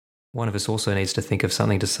One of us also needs to think of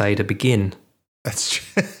something to say to begin. That's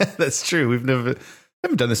true. That's true. We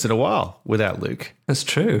haven't done this in a while without Luke. That's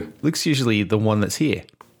true. Luke's usually the one that's here.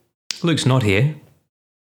 Luke's not here.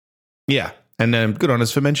 Yeah, and good on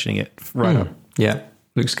us for mentioning it right up. Yeah,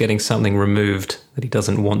 Luke's getting something removed that he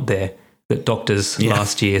doesn't want there, that doctors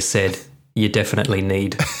last year said you definitely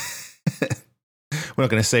need. We're not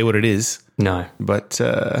going to say what it is. No. But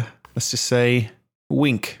let's just say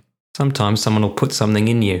wink. Sometimes someone will put something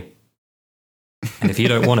in you. And if you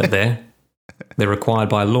don't want it there, they're required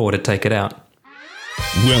by law to take it out.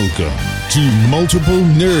 Welcome to Multiple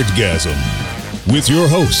Nerdgasm with your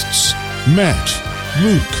hosts, Matt,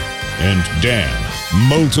 Luke, and Dan.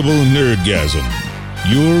 Multiple Nerdgasm,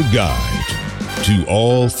 your guide to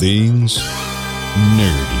all things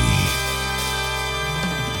nerdy.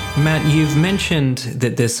 Matt, you've mentioned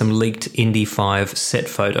that there's some leaked Indy 5 set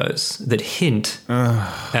photos that hint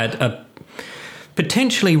at a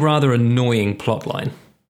potentially rather annoying plotline.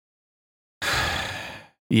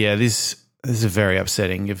 Yeah, this is very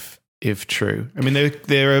upsetting if true. I mean,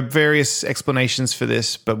 there are various explanations for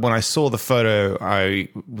this, but when I saw the photo, I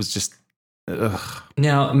was just, ugh.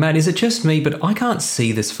 Now, Matt, is it just me, but I can't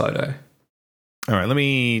see this photo? All right, let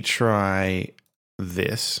me try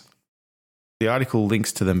this. The article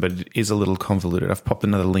links to them, but it is a little convoluted. I've popped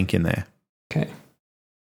another link in there. Okay.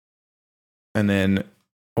 And then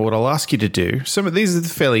what I'll ask you to do, some of these are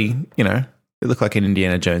fairly, they look like an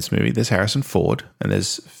Indiana Jones movie. There's Harrison Ford and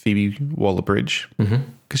there's Phoebe Waller-Bridge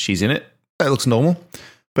because she's in it. That looks normal.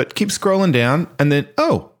 But keep scrolling down and then,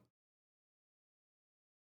 Oh,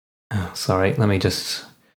 sorry. Let me just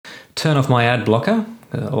turn off my ad blocker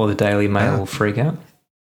or the Daily Mail will freak out.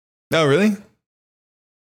 Oh, really?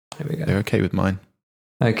 There we go. They're okay with mine.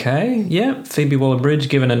 Okay, yeah. Phoebe Waller-Bridge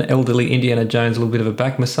giving an elderly Indiana Jones a little bit of a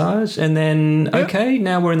back massage. And then, okay,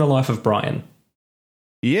 now we're in the life of Brian.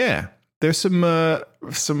 Yeah. There's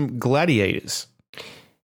some gladiators.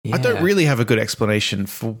 Yeah. I don't really have a good explanation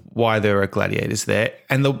for why there are gladiators there.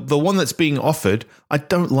 And the one that's being offered, I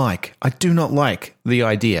don't like. I do not like the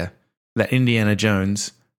idea that Indiana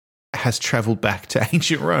Jones has traveled back to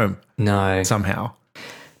ancient Rome. No. Somehow.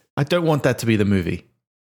 I don't want that to be the movie.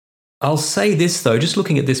 I'll say this, though, just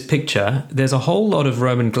looking at this picture, there's a whole lot of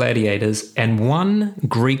Roman gladiators and one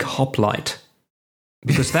Greek hoplite.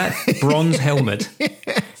 Because that bronze helmet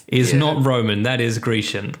is not Roman, that is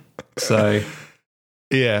Grecian. So,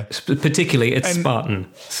 yeah, particularly it's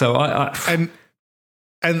Spartan. So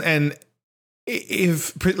and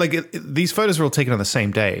if like these photos were all taken on the same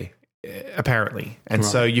day, apparently, and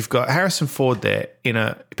so you've got Harrison Ford there in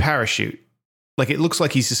a parachute, like it looks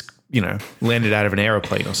like he's just landed out of an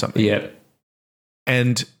aeroplane or something. Yeah,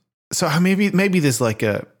 and so maybe there's like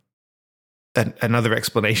another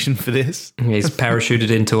explanation for this. He's parachuted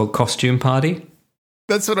into a costume party.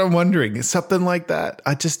 That's what I'm wondering. Something like that.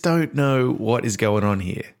 I just don't know what is going on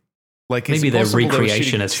here. Like maybe they're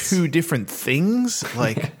recreationists. Two different things.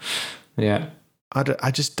 Like, yeah.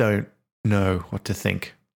 I just don't know what to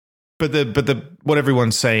think. But the what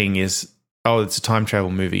everyone's saying is, oh, it's a time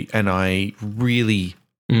travel movie, and I really,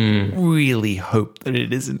 really hope that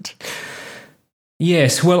it isn't.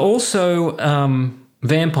 Yes. Well, also,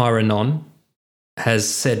 Vampire Anon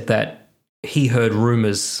has said that he heard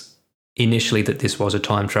rumors initially that this was a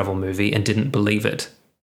time travel movie and didn't believe it,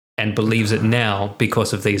 and believes it now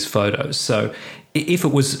because of these photos. So if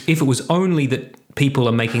it was only that people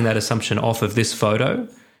are making that assumption off of this photo,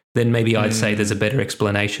 then maybe I'd say there's a better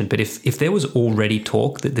explanation. But if there was already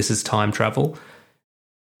talk that this is time travel,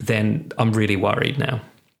 then I'm really worried now.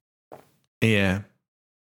 Yeah.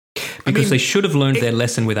 Because they should have learned their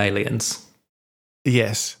lesson with aliens.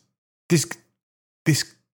 Yes. This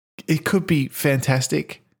it could be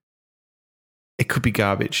fantastic. It could be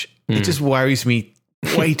garbage. It just worries me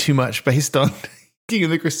way too much based on King of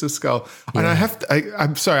the Crystal Skull. And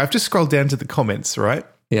I'm sorry, I've just scrolled down to the comments, right?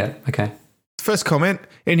 Yeah, okay. First comment,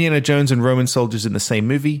 Indiana Jones and Roman soldiers in the same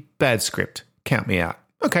movie. Bad script. Count me out.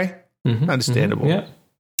 Okay. Understandable.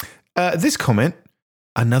 Yeah. This comment,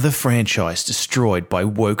 another franchise destroyed by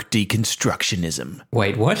woke deconstructionism.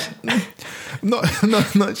 Wait, what?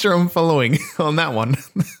 Not sure I'm following on that one.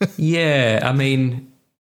 Yeah, I mean...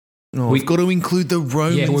 we've got to include the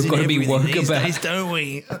Romans. Yeah, we've got to be woke these about days, don't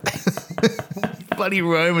we? Bloody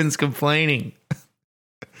Romans complaining.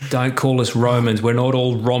 Don't call us Romans. We're not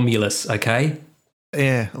all Romulus, okay?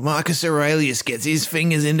 Yeah, Marcus Aurelius gets his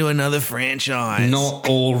fingers into another franchise. Not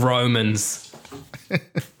all Romans.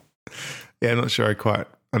 Yeah, I'm not sure I quite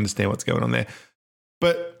understand what's going on there.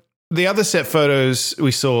 But the other set photos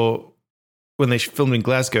we saw when they filmed in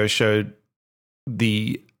Glasgow showed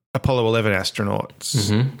the Apollo 11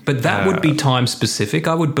 astronauts. But that would be time specific.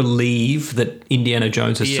 I would believe that Indiana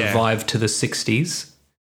Jones has survived to the 60s.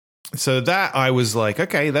 So that I was like,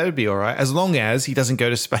 okay, that would be all right, as long as he doesn't go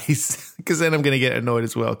to space, because then I'm going to get annoyed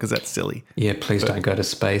as well, because that's silly. Yeah, please don't go to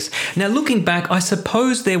space. Now, looking back, I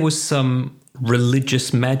suppose there was some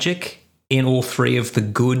religious magic in all three of the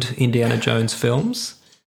good Indiana Jones films.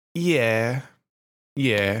 Yeah.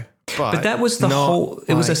 But that was the whole...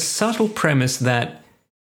 It was a subtle premise that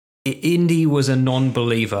Indy was a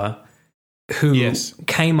non-believer who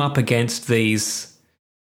came up against these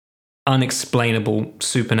unexplainable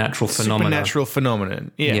supernatural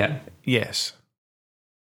phenomenon. Yeah. Yes.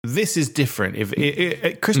 This is different.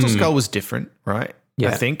 If Crystal Skull was different, right? Yeah.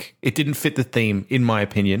 I think it didn't fit the theme, in my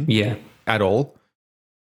opinion. Yeah. At all.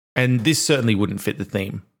 And this certainly wouldn't fit the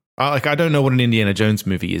theme. I don't know what an Indiana Jones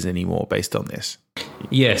movie is anymore based on this.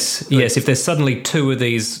 Yes. If there's suddenly two of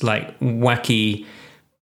these like wacky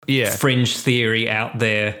fringe theory out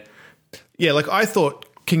there. Yeah, like I thought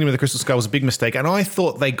Kingdom of the Crystal Skull was a big mistake, and I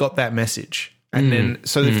thought they got that message. And then,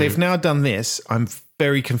 so if they've now done this, I'm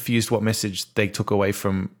very confused what message they took away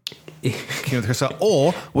from Kingdom of the Crystal Skull.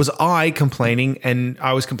 Or was I complaining, and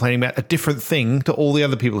I was complaining about a different thing to all the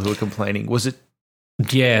other people who were complaining? Was it?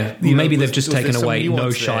 Yeah, maybe they've just taken away no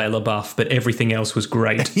Shia LaBeouf, but everything else was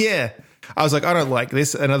great. Yeah. I was like, I don't like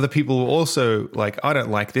this. And other people were also like, I don't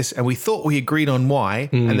like this. And we thought we agreed on why.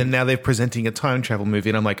 And then now they're presenting a time travel movie.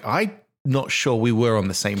 And I'm like, I'm not sure we were on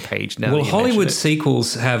the same page now. Well, Hollywood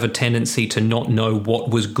sequels have a tendency to not know what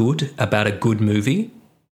was good about a good movie.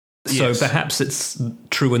 So perhaps it's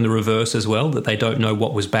true in the reverse as well, that they don't know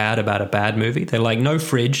what was bad about a bad movie. They're like, no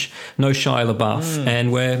Fridge, no Shia LaBeouf,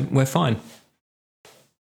 and we're fine.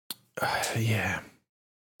 Yeah.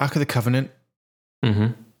 Ark of the Covenant.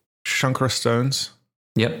 Shankara Stones.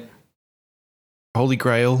 Yep. Holy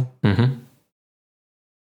Grail.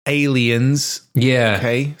 Aliens. Yeah.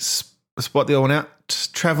 Okay. Spot the other one out.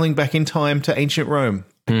 Traveling back in time to ancient Rome.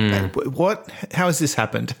 What? How has this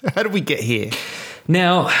happened? How did we get here?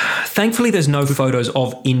 Now, thankfully, there's no photos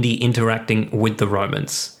of Indy interacting with the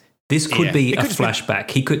Romans. This could be a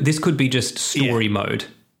flashback. This could be just story mode.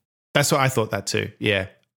 That's what I thought that too. Yeah.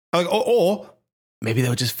 Or maybe they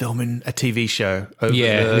were just filming a TV show.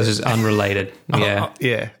 This is unrelated.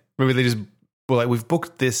 Yeah. Maybe they just were like, we've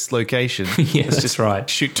booked this location. Yeah, Let's that's just right.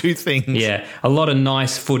 Shoot two things. Yeah, a lot of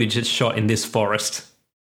nice footage that's shot in this forest.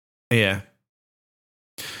 Yeah.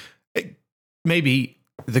 Maybe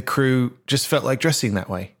the crew just felt like dressing that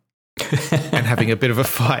way and having a bit of a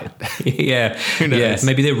fight. Yeah. Who knows? Yeah,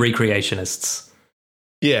 maybe they're recreationists.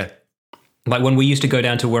 Yeah. Like when we used to go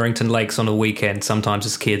down to Warrington Lakes on a weekend, sometimes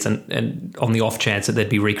as kids, and on the off chance that there'd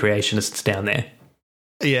be recreationists down there.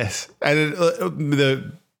 Yes. And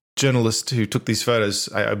the journalist who took these photos,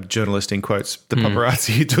 journalist in quotes, the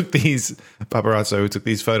paparazzi who took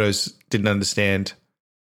these photos didn't understand,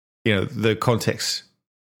 the context.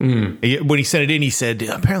 When he sent it in, he said,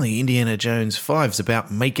 apparently Indiana Jones 5 is about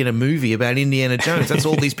making a movie about Indiana Jones. That's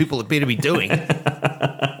all these people appear to be doing.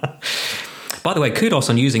 By the way, kudos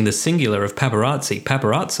on using the singular of paparazzi.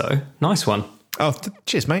 Paparazzo. Nice one. Oh,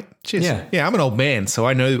 cheers, mate. Cheers. Yeah, I'm an old man, so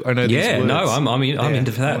I know these words. Yeah, no, I'm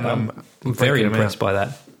into that. I'm very impressed by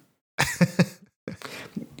that.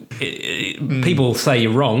 People say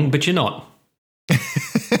you're wrong, but you're not.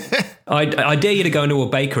 I dare you to go into a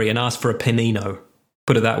bakery and ask for a panino.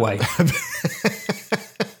 Put it that way.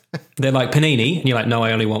 They're like, panini? And you're like, no,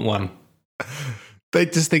 I only want one. They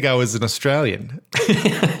just think I was an Australian.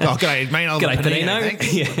 Oh, g'day, mate. I'll g'day, panino.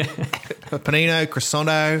 Panino. Yeah. Panino, croissant,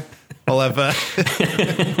 I'll have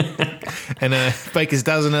and a baker's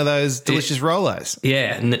dozen of those delicious Rolos.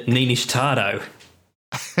 Yeah, Ninish Tardo.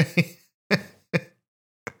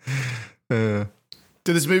 So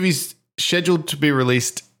this movie's scheduled to be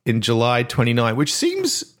released in July 29, which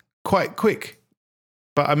seems quite quick.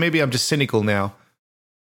 But maybe I'm just cynical now.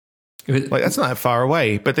 Like, that's not that far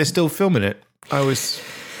away, but they're still filming it. Well,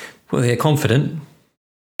 they're confident.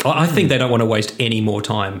 I think they don't want to waste any more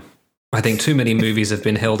time. I think too many movies have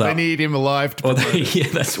been held up. They need him alive to promote it. Yeah,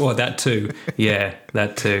 that too. Yeah,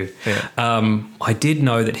 that too. Yeah. I did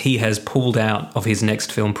know that he has pulled out of his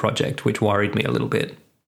next film project, which worried me a little bit.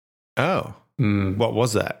 Oh. What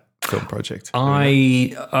was that film project?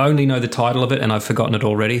 I only know the title of it, and I've forgotten it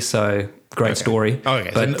already, so great story. Oh,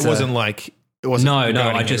 okay. But so it wasn't like... It wasn't no.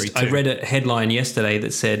 I read a headline yesterday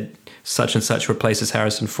that said such and such replaces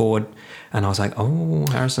Harrison Ford, and I was like, "Oh,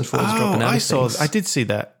 Harrison Ford's dropping out." I did see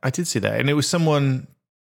that, and it was someone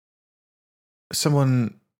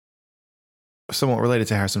somewhat related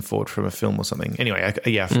to Harrison Ford from a film or something. Anyway,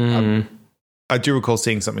 I do recall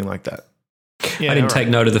seeing something like that. Yeah, I didn't take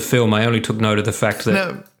note of the film. I only took note of the fact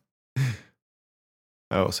that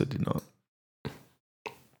I also did not.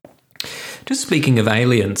 Just speaking of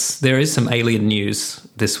aliens, there is some alien news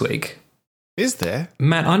this week. Is there?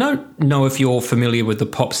 Matt, I don't know if you're familiar with the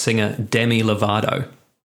pop singer Demi Lovato.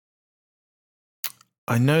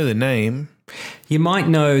 I know the name. You might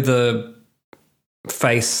know the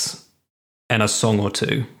face and a song or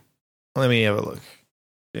two. Let me have a look.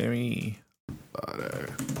 Demi Lovato.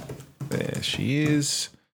 There she is.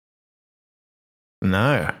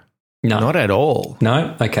 No. Not at all.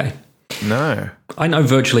 No? Okay. No. I know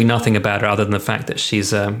virtually nothing about her other than the fact that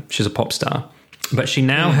she's a pop star. But she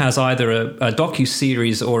now has either a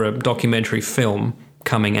docu-series or a documentary film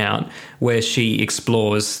coming out where she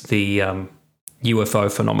explores the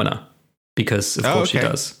UFO phenomena because, of course, she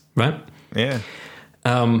does, right? Yeah.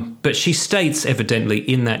 But she states evidently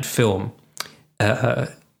in that film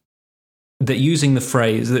that using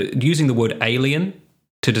the word alien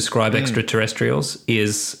to describe extraterrestrials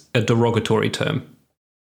is a derogatory term.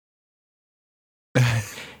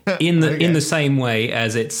 In the same way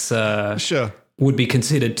as it's sure would be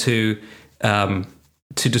considered to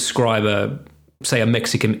describe a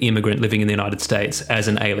Mexican immigrant living in the United States as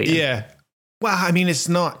an alien. Yeah. Well, I mean, it's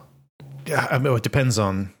not. I mean, it depends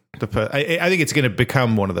on the. I think it's going to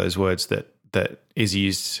become one of those words that is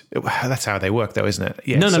used. That's how they work, though, isn't it?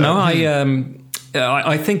 Yeah. No.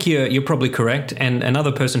 I think you're probably correct. And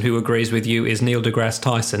another person who agrees with you is Neil deGrasse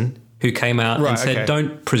Tyson, who came out and said,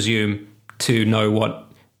 "Don't presume to know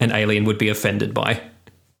what an alien would be offended by."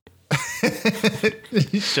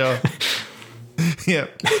 Sure. Yeah.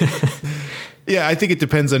 Yeah, I think it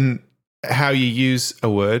depends on how you use a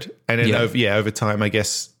word, and then over time, I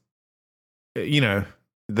guess,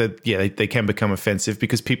 they can become offensive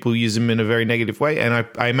because people use them in a very negative way, and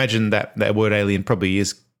I imagine that word alien probably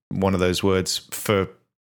is one of those words for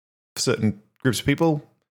certain groups of people,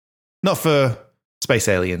 not for space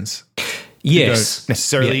aliens. Yes, who don't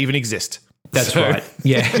necessarily even exist. That's right.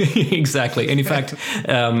 Yeah, exactly. And in fact,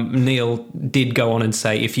 Neil did go on and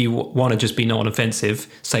say, if you want to just be non-offensive,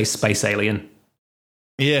 say space alien.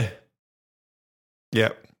 Yeah. Yeah.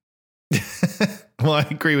 Well, I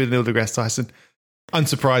agree with Neil deGrasse Tyson.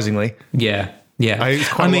 Unsurprisingly. Yeah. Yeah. I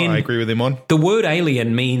agree with him on. The word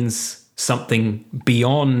alien means something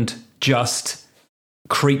beyond just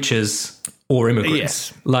creatures or immigrants.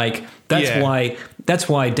 Yes. Like that's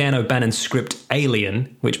why Dan O'Bannon's script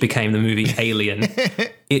Alien, which became the movie Alien,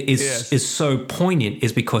 is so poignant,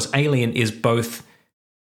 is because alien is both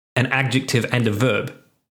an adjective and a verb.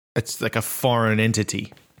 It's like a foreign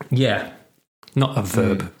entity. Yeah. Not a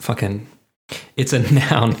verb. Fucking it's a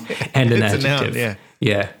noun and an adjective. A noun, yeah.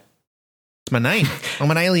 Yeah. It's my name.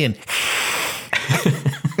 I'm an alien.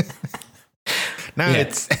 No,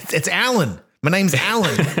 it's Alan. My name's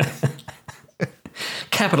Alan.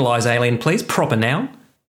 Capitalise alien, please. Proper noun.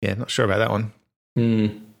 Yeah, not sure about that one.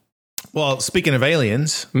 Well, speaking of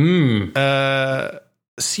aliens,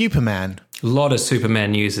 Superman. A lot of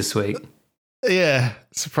Superman news this week. Yeah,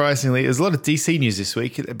 surprisingly. There's a lot of DC news this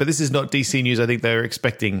week, but this is not DC news I think they were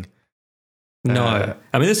expecting. No. I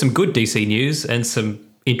mean, there's some good DC news and some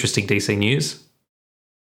interesting DC news.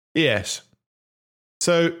 Yes.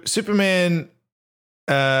 So, Superman,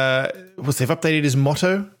 they've updated his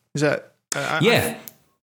motto? Is that...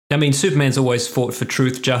 I mean, Superman's always fought for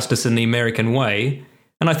truth, justice, and the American way.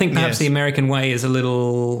 And I think perhaps the American way is a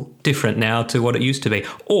little different now to what it used to be.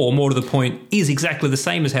 Or, more to the point, is exactly the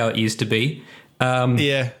same as how it used to be. But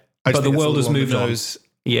the world has moved on.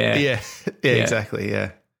 Yeah, exactly,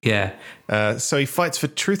 yeah. Yeah. So he fights for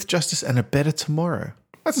truth, justice, and a better tomorrow.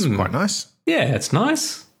 That's quite nice. Yeah, it's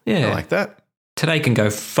nice. Yeah. I like that. Today can go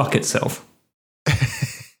fuck itself.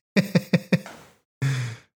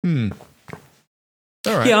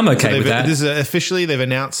 All right. Yeah, I'm okay with that. This is officially, they've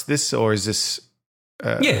announced this, or is this...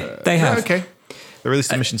 they have. Okay. They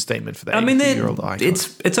released a mission statement for the 82-year-old icon.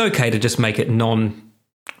 It's okay to just make it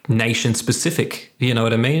non-nation specific. You know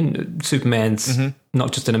what I mean? Superman's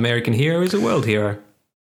not just an American hero, he's a world hero.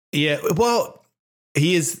 Yeah, well,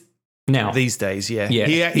 he is now these days, He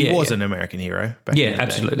was an American hero back in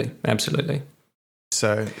the day. Absolutely.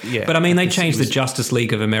 So, yeah. But I mean, they changed the Justice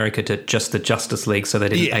League of America to just the Justice League so they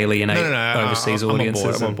didn't alienate overseas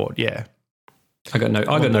audiences. I'm on board, yeah. I got no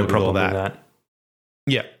problem with that.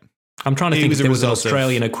 Yeah. I'm trying to think if there was an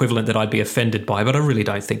Australian equivalent that I'd be offended by, but I really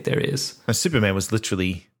don't think there is. Superman was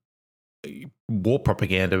literally war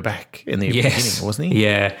propaganda back in the beginning, wasn't he?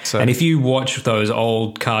 Yeah. So, and if you watch those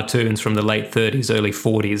old cartoons from the late 30s, early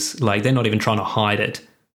 40s, like they're not even trying to hide it.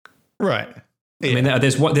 Right. Yeah. I mean,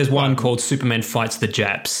 there's one called Superman Fights the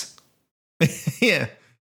Japs. Yeah.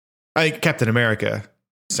 Captain America,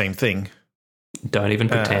 same thing. Don't even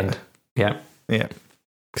pretend. Yeah.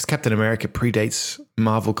 because Captain America predates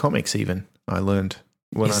Marvel Comics even, I learned.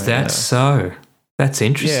 Is that so? That's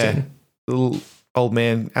interesting. Yeah, the little old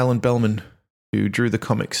man, Alan Bellman, who drew the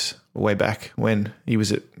comics way back when he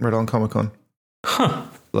was at Rhode Island Comic Con. Huh.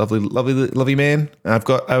 Lovely man. I've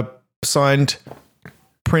got a signed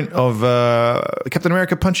print of Captain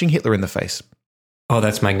America punching Hitler in the face. Oh,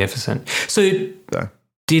 that's magnificent. So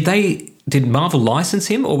did Marvel license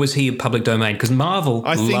him, or was he a public domain? Because Marvel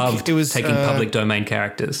loved taking public domain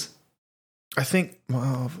characters. I think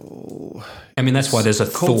Marvel... I mean, that's why there's a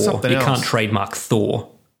Thor. You else. can't trademark Thor.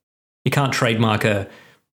 You can't trademark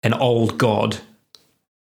an old god.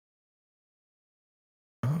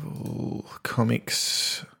 Marvel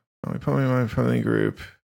Comics... Probably my family group.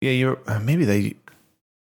 Yeah, you're... maybe they...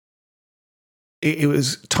 It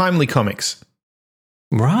was Timely Comics.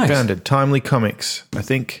 Right. Founded Timely Comics, I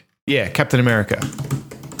think. Yeah, Captain America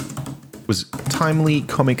was Timely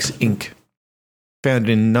Comics Inc. Founded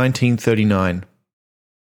in 1939.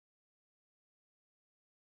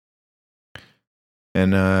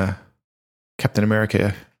 And Captain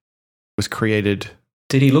America was created.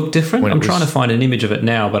 Did he look different? I'm trying to find an image of it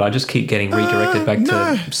now, but I just keep getting redirected back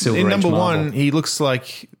to Silver Age in number Marvel. one, he looks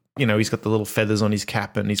like... he's got the little feathers on his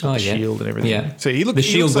cap and he's got the shield and everything. Yeah. So he looked the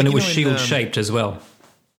shield when like, it was shield shaped as well.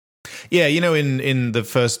 Yeah, in the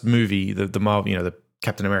first movie, the Marvel, the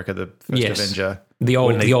Captain America, the first Avenger, the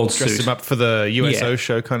old dressed suit, him up for the USO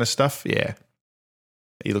show kind of stuff. Yeah,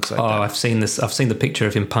 he looks like that. I've seen this. I've seen the picture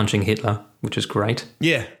of him punching Hitler, which is great.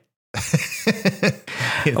 Yeah.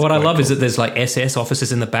 What I love is that there's like SS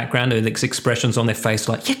officers in the background and there's expressions on their face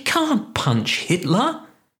like, "You can't punch Hitler."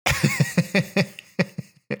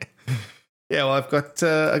 Yeah, well,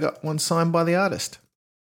 I got one signed by the artist,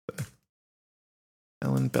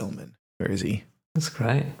 Alan Bellman. Where is he? That's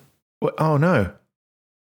great. What? Oh no!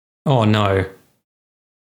 Oh no!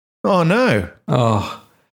 Oh no! Oh,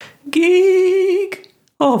 Geek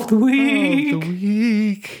of the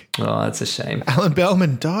week. Oh, that's a shame. Alan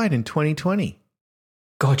Bellman died in 2020.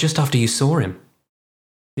 God, just after you saw him.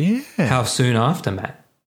 Yeah. How soon after, Matt?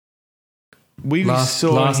 We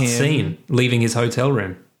saw last him. scene, leaving his hotel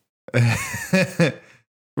room.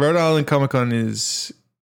 Rhode Island Comic Con is,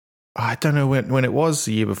 I don't know when it was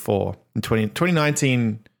the year before. In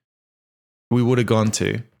 2019, we would have gone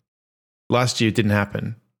to. Last year it didn't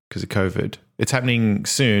happen because of COVID. It's happening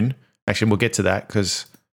soon. Actually, we'll get to that because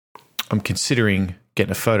I'm considering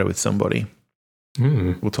getting a photo with somebody.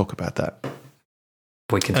 We'll talk about that.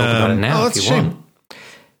 We can talk about it now if you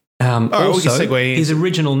want. Also, his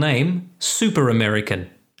original name, Super American,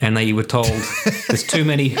 and they were told there's too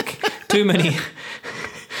many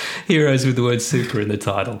heroes with the word super in the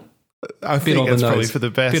title. I think that's probably for the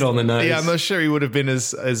best. Bit on the nose. Yeah, I'm not sure he would have been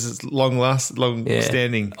as long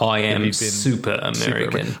standing. I am Super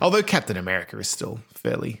American. Although Captain America is still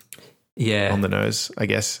fairly on the nose, I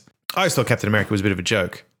guess. I always thought Captain America was a bit of a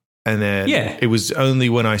joke. And then it was only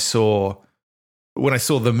when I saw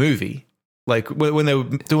the movie, like when they were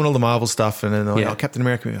doing all the Marvel stuff and then they're like, oh, Captain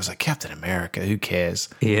America. I was like, Captain America, who cares?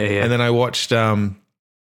 Yeah. And then I watched the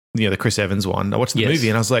Chris Evans one. I watched the movie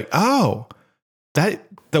and I was like, oh, that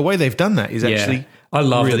the way they've done that is actually I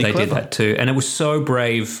love really that they clever. did that too. And it was so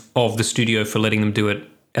brave of the studio for letting them do it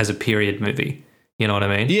as a period movie. You know what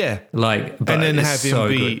I mean? Yeah. Like, but and then it's have him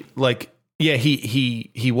be good. like,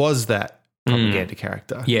 he was that propaganda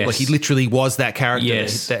character. Yes. Like he literally was that character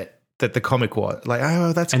that the comic was. Like,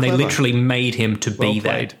 oh, that's and clever. they literally made him to be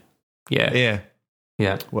that. Yeah.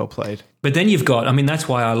 Well played. But then you've got, I mean, that's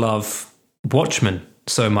why I love Watchmen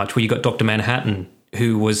so much, where you got Dr. Manhattan,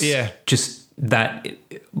 who was just that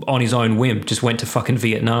on his own whim, just went to fucking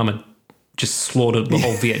Vietnam and just slaughtered the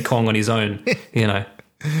whole Viet Cong on his own, you know.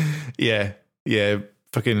 Yeah.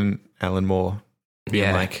 Fucking Alan Moore.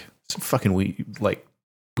 Being like some fucking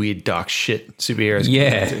weird dark shit superheroes.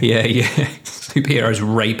 Yeah. Superheroes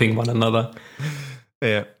raping one another.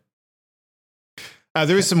 Yeah.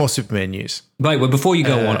 There is some more Superman news. Wait, well, before you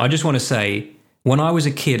go on, I just want to say, when I was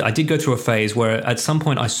a kid, I did go through a phase where at some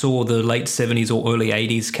point I saw the late 70s or early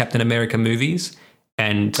 80s Captain America movies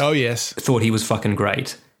and thought he was fucking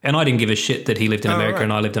great. And I didn't give a shit that he lived in America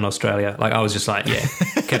and I lived in Australia. Like, I was just like,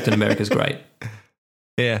 Captain America's great.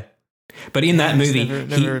 Yeah. But in that movie,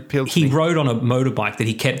 he me. rode on a motorbike that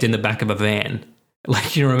he kept in the back of a van.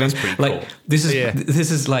 Like, you know what I mean? That's pretty like, cool. This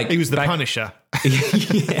is like... He was the Punisher.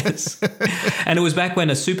 Yes. And it was back when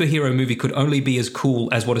a superhero movie could only be as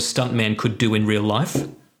cool as what a stuntman could do in real life.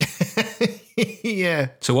 Yeah.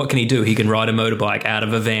 So what can he do? He can ride a motorbike out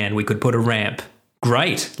of a van. We could put a ramp.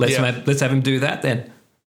 Great. Let's have him do that then.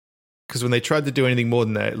 Because when they tried to do anything more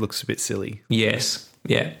than that, it looks a bit silly. Yes.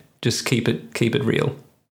 Yeah. Just keep it real.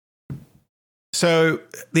 So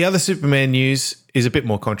the other Superman news is a bit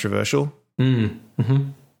more controversial.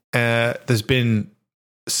 There's been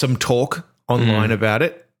some talk online about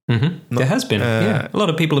it. There has been. A lot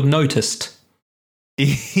of people have noticed.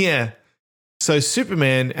 Yeah. So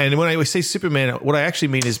Superman, and when I say Superman, what I actually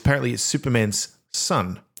mean is apparently it's Superman's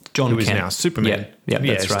son, John who is Kent. now Superman. Yeah,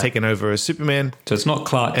 that's he's right. taken over as Superman. So it's not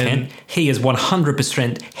Clark Kent. He is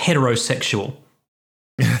 100% heterosexual.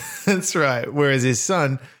 That's right. Whereas his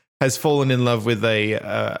son has fallen in love with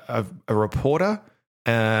a reporter,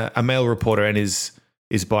 a male reporter, and is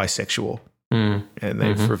bisexual. And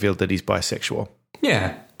they've revealed that he's bisexual.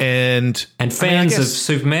 Yeah. And fans of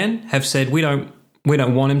Superman have said we don't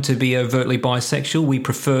want him to be overtly bisexual. We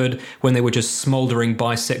preferred when they were just smouldering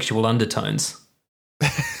bisexual undertones.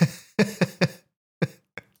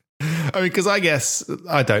 I mean, because I guess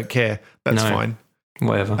I don't care. That's fine.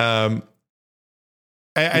 Whatever.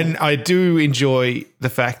 And I do enjoy the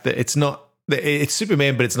fact that it's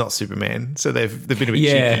Superman, but it's not Superman. So they've been a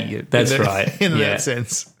bit cheeky. That's right. In that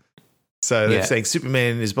sense. So they're saying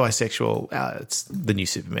Superman is bisexual. It's the new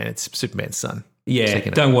Superman. It's Superman's son. Yeah,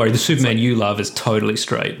 don't worry. The Superman you love is totally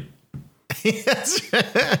straight.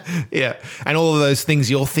 Yeah. And all of those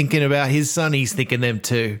things you're thinking about his son, he's thinking them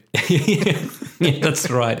too. Yeah, that's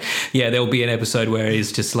right. Yeah, there'll be an episode where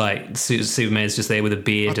he's just like Superman's just there with a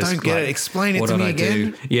beard. I don't get it. Explain it to me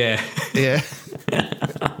again. Yeah. Yeah.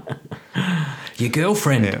 Your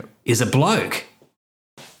girlfriend is a bloke.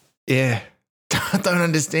 Yeah. I don't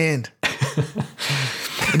understand.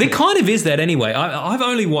 There kind of is that anyway. I've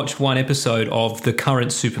only watched one episode of the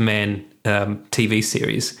current Superman TV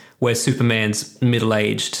series where Superman's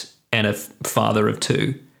middle-aged and a father of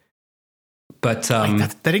two. But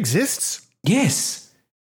that exists? Yes,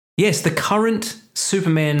 the current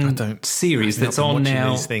Superman series that's on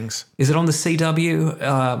now. These things. Is it on the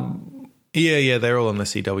CW? Yeah, they're all on the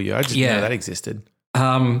CW. I just didn't know that existed.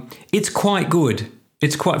 It's quite good.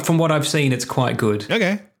 From what I've seen, it's quite good.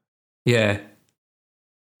 Okay. Yeah.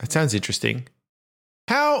 That sounds interesting.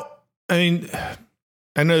 I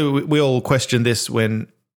know we all questioned this when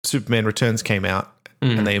Superman Returns came out,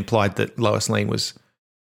 and they implied that Lois Lane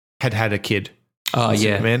had a kid. Oh,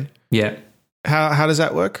 yeah. Superman. Yeah. How does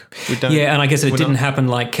that work? And I guess it didn't happen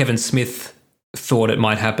like Kevin Smith thought it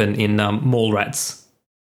might happen in Mallrats,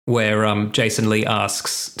 where Jason Lee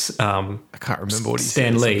asks I can't remember what he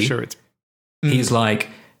Stan says. Lee. I'm sure it's... He's like,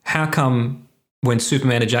 how come when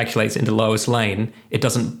Superman ejaculates into Lois Lane, it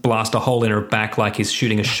doesn't blast a hole in her back like he's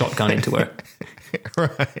shooting a shotgun into her?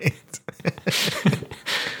 Right.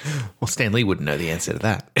 Well, Stan Lee wouldn't know the answer to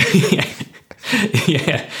that.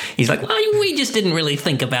 Yeah. He's like, well, we just didn't really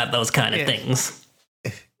think about those kind of things.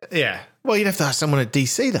 Yeah. Well, you'd have to ask someone at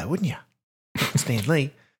DC, though, wouldn't you? Stan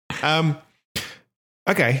Lee.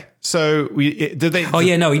 Okay. So, did they... Oh,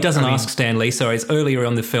 yeah, no, he doesn't ask Stan Lee. Sorry, it's earlier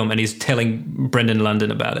on the film, and he's telling Brendan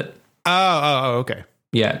London about it. Oh, okay.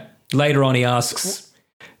 Yeah. Later on, he asks...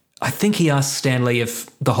 I think he asks Stan Lee if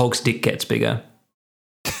the Hulk's dick gets bigger.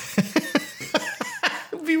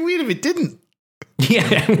 It'd be weird if it didn't.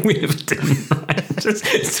 Yeah, weird if it didn't. Just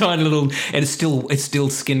tiny little... And it's still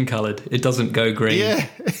skin-coloured. It doesn't go green. Yeah.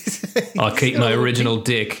 I'll keep my original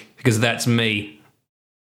dick, because that's me.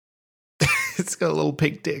 It's got a little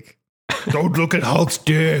pink dick. Don't look at Hulk's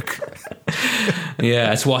dick. Yeah,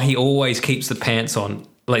 that's why he always keeps the pants on.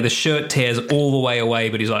 Like the shirt tears all the way away,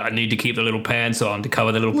 but he's like, I need to keep the little pants on to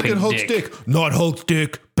cover the little look pink at Hulk's dick. Not Hulk's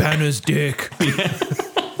dick, Banner's dick.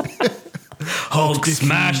 Hulk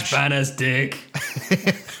smashed Banner's dick.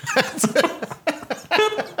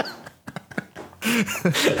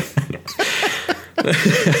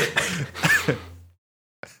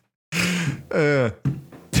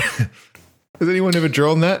 Has anyone ever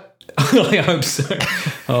drawn that? I hope so.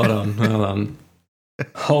 Hold on.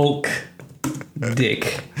 Hulk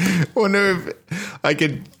dick. I wonder if I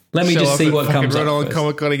could. Let me just see what comes up. Rhode Island first.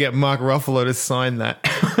 Comic Con to get Mark Ruffalo to sign that.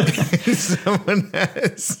 Someone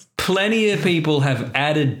has. Plenty of people have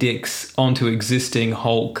added dicks onto existing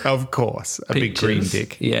Hulk. Of course, a pictures. big green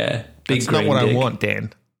dick. Yeah, big That's green not what dick. I want,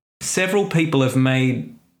 Dan. Several people have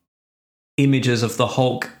made images of the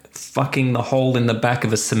Hulk fucking the hole in the back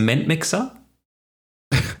of a cement mixer.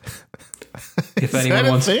 If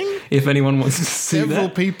anyone wants to see Several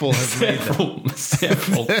that. people have made that.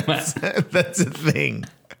 Several. That's a thing.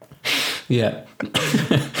 Yeah.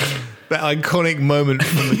 That iconic moment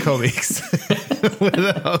from the comics where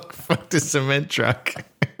the Hulk fucked a cement truck.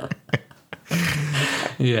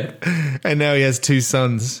 Yeah. And now he has two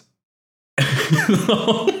sons.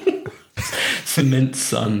 Cement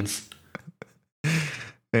sons.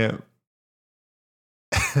 Yeah.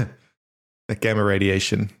 The gamma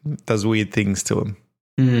radiation does weird things to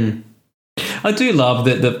him. I do love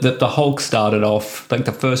that the Hulk started off, like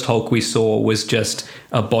the first Hulk we saw was just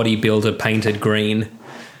a bodybuilder painted green.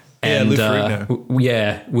 And Lou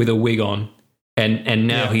Ferrigno. With a wig on. And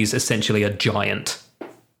now he's essentially a giant.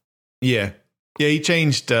 Yeah. Yeah, he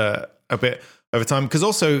changed a bit over time. Because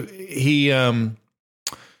also he I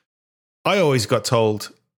always got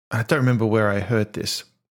told, I don't remember where I heard this,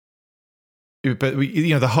 but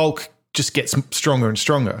the Hulk just gets stronger and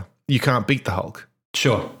stronger. You can't beat the Hulk.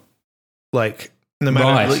 Sure. Like, no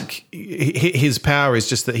matter, like, his power is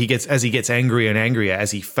just that as he gets angrier and angrier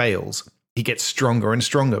as he fails, he gets stronger and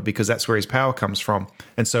stronger because that's where his power comes from.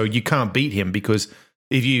 And so you can't beat him because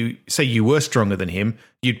if you say you were stronger than him,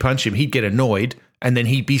 you'd punch him, he'd get annoyed, and then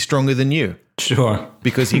he'd be stronger than you. Sure.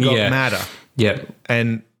 Because he got madder. Yeah.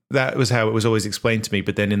 And that was how it was always explained to me.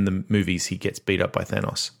 But then in the movies, he gets beat up by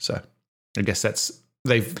Thanos. So I guess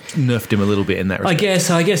they've nerfed him a little bit in that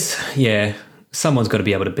respect. I guess, yeah, someone's got to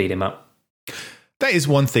be able to beat him up. That is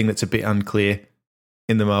one thing that's a bit unclear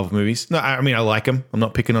in the Marvel movies. No, I mean, I like him. I'm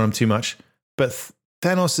not picking on him too much. But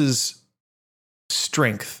Thanos'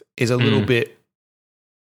 strength is a little bit,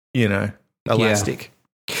 elastic.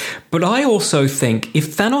 Yeah. But I also think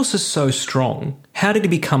if Thanos is so strong, how did he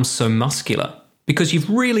become so muscular? Because you've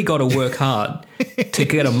really got to work hard to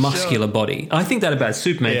get a muscular body. I think that about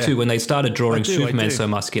Superman too, when they started drawing Superman so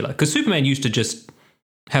muscular. Because Superman used to just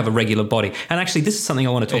have a regular body. And actually, this is something I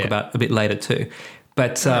want to talk about a bit later too.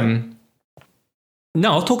 But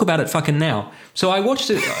no, I'll talk about it fucking now. So I watched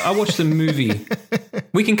the movie.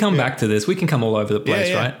 We can come back to this. We can come all over the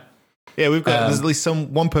place, right? Yeah, we've got there's at least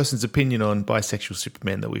one person's opinion on bisexual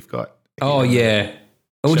Superman that we've got. Oh yeah.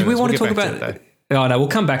 Oh, do we want to talk about it? Oh no, we'll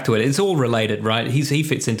come back to it. It's all related, right? He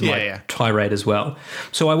fits into my tirade as well.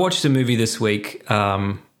 So I watched a movie this week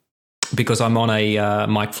because I'm on a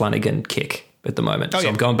Mike Flanagan kick at the moment. So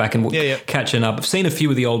I'm going back and catching up. I've seen a few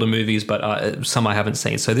of the older movies, but some I haven't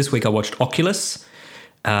seen. So this week I watched Oculus,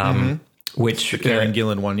 which the Karen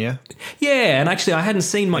Gillan one, yeah? Yeah, and actually I hadn't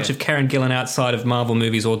seen much of Karen Gillan outside of Marvel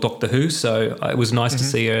movies or Doctor Who, so it was nice to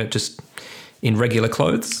see her just in regular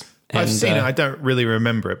clothes. I've seen it. I don't really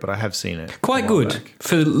remember it, but I have seen it. Quite good. Back.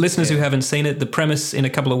 For listeners who haven't seen it, the premise in a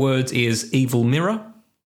couple of words is Evil Mirror.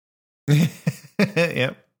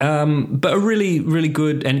 Yep. But a really, really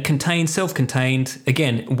good and self-contained.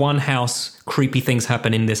 Again, one house, creepy things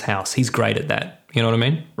happen in this house. He's great at that. You know what I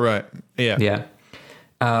mean? Right. Yeah. Yeah.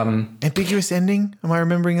 Ambiguous ending? Am I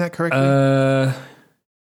remembering that correctly?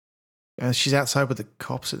 She's outside with the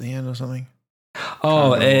cops at the end or something?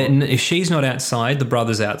 Oh, and if she's not outside, the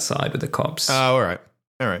brother's outside with the cops. Oh, all right.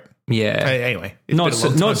 Yeah. Anyway.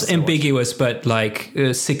 Not ambiguous, but like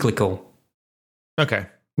cyclical. Okay.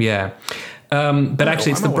 Yeah. But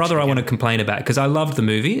actually, it's the brother I want to complain about because I loved the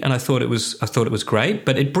movie and I thought it was great,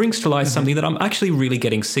 but it brings to light something that I'm actually really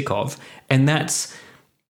getting sick of, and that's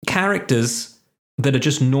characters that are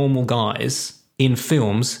just normal guys in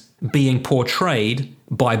films being portrayed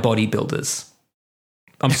by bodybuilders.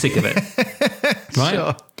 I'm sick of it. Right?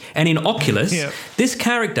 Sure. And in Oculus, this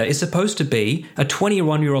character is supposed to be a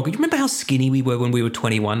 21-year-old. You remember how skinny we were when we were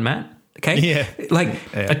 21, Matt? Okay? Yeah. Like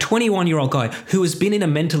a 21-year-old guy who has been in a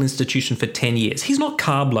mental institution for 10 years. He's not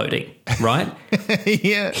carb loading, right?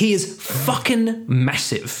 Yeah. He is fucking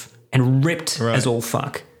massive and ripped as all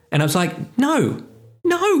fuck. And I was like, no.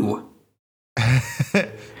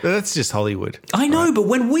 That's just Hollywood. I know, but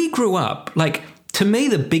when we grew up, like, to me,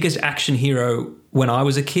 the biggest action hero when I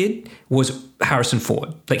was a kid was Harrison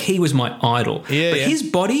Ford. Like, he was my idol. But his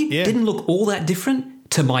body didn't look all that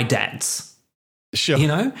different to my dad's. Sure. You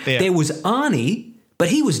know? Yeah. There was Arnie, but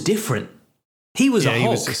he was different. He was a Hulk. He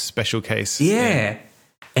was a special case. Yeah.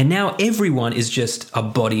 And now everyone is just a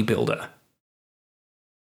bodybuilder.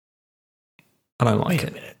 I don't like it.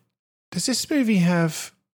 Wait a minute. Does this movie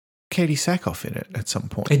have Katie Sackhoff in it at some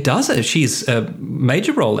point? It does. She's a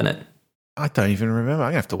major role in it. I don't even remember. I'm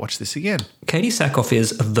going to have to watch this again. Katie Sackhoff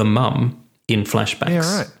is the mum in flashbacks.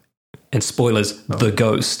 Yeah, right. And spoilers, the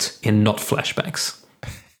ghost in not flashbacks.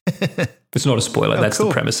 It's not a spoiler. That's cool.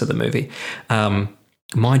 The premise of the movie.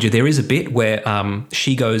 Mind you, there is a bit where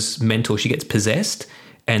she goes mental. She gets possessed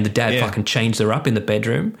and the dad fucking chains her up in the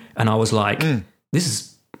bedroom. And I was like, this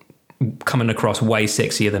is coming across way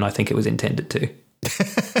sexier than I think it was intended to.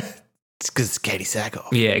 It's because it's Katie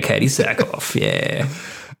Sackhoff. Yeah, Katie Sackhoff. Yeah.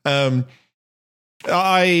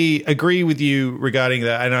 I agree with you regarding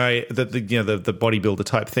that, and the bodybuilder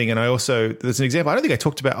type thing. And I also, there's an example I don't think I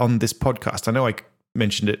talked about on this podcast. I know I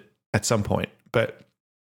mentioned it at some point, but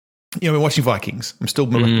we're watching Vikings. I'm still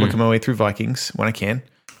working my way through Vikings when I can.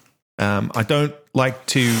 I don't like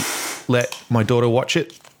to let my daughter watch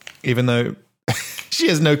it, even though she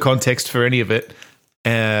has no context for any of it.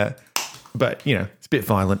 but it's a bit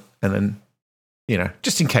violent. And then,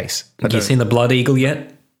 just in case. Have you seen The Blood Eagle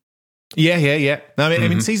yet? Yeah. No, I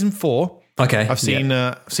mean, season 4. Okay. I've seen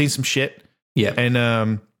some shit. Yeah.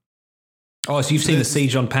 And so you've seen The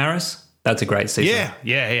Siege on Paris? That's a great season.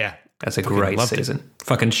 Yeah. That's a great season. It.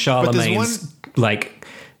 Fucking Charlemagne's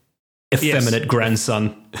effeminate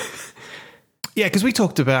grandson. Yeah, because we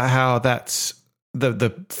talked about how that's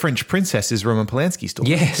the French princess is Roman Polanski's daughter.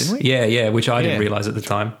 Yes. Didn't we? Yeah, which I didn't realize at the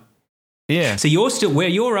time. Yeah. So you're still where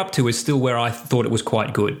you're up to is still where I thought it was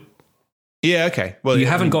quite good. Yeah. Okay. Well, you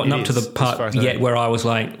haven't gotten up to the part yet where I was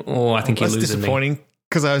like, oh, I think you're losing me. That's disappointing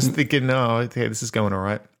because I was thinking, okay, this is going all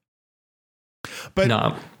right. But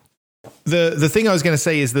no. The thing I was going to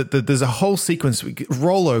say is that there's a whole sequence.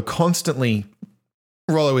 Rollo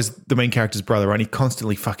is the main character's brother, and he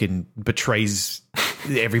constantly fucking betrays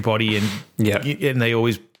everybody, and they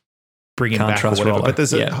always bring him back or whatever. Rollo. But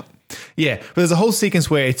there's a whole sequence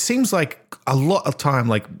where it seems like a lot of time,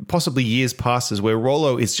 like possibly years passes, where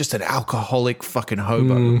Rollo is just an alcoholic fucking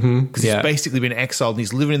hobo because he's basically been exiled and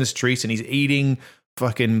he's living in the streets and he's eating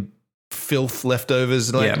fucking filth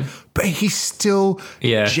leftovers, but he's still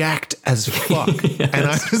jacked as fuck. And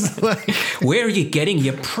I was like, where are you getting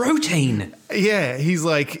your protein? Yeah, he's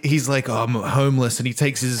like, oh, I'm homeless, and he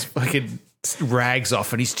takes his fucking rags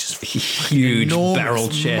off, and he's just huge barrel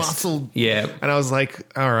chest, muscle. Yeah, and I was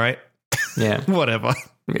like, all right, whatever.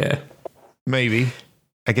 Yeah, maybe.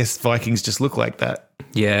 I guess Vikings just look like that.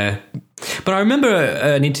 Yeah, but I remember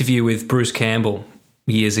an interview with Bruce Campbell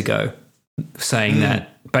years ago saying that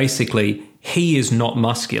basically he is not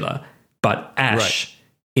muscular, but Ash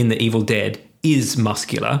in The Evil Dead is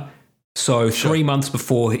muscular. So 3 months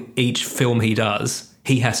before each film he does,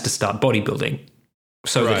 he has to start bodybuilding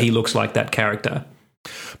so that he looks like that character.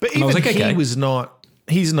 But even he's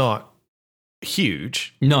not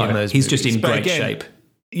huge. No, in those he's movies. just in great shape.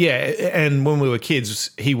 Yeah, and when we were kids,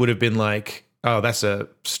 he would have been like, oh, that's a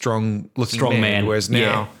strong man. Whereas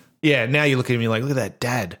now, now you look at him and you're like, look at that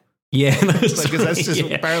dad. Yeah,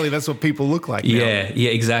 apparently that's what people look like now. Yeah,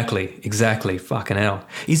 exactly. Fucking hell.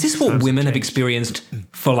 Is this what women have experienced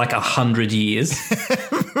for like 100 years?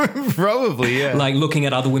 Probably, yeah. Like looking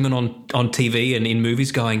at other women on TV and in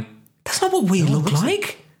movies going, that's not what we look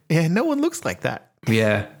like. Yeah, no one looks like that.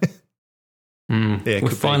 Yeah. We're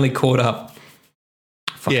finally caught up.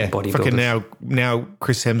 Fucking bodybuilders. Fucking now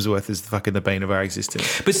Chris Hemsworth is fucking the bane of our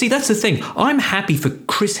existence. But see, that's the thing. I'm happy for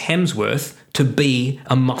Chris Hemsworth to be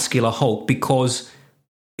a muscular Hulk because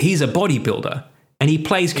he's a bodybuilder and he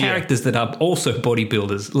plays characters that are also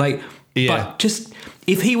bodybuilders. But just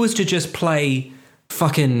if he was to just play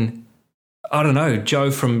fucking, I don't know,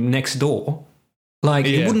 Joe from next door,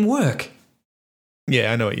 it wouldn't work.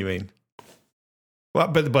 Yeah, I know what you mean. Well,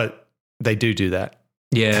 but they do that.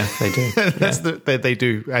 Yeah, they do. They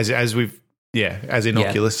do as we've as in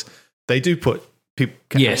Oculus, they do put people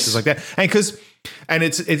characters like that, and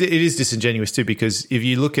it is disingenuous too because if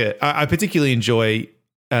you look at, I particularly enjoy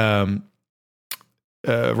Rob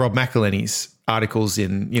McElhenney's articles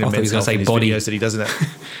in men's health and his videos that he does in that.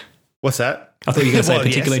 What's that? I thought you were going to say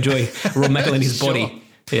particularly enjoy Rob McElhenney's body.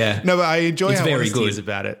 Yeah, no, but I enjoy how very honest good he is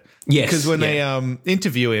about it. Yes, because when they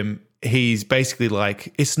interview him, he's basically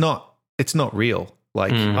like, it's not real.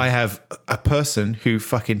 Like, I have a person who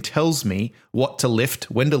fucking tells me what to lift,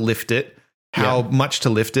 when to lift it, how much to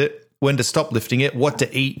lift it, when to stop lifting it, what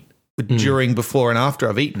to eat during, before, and after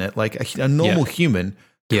I've eaten it. Like, a normal human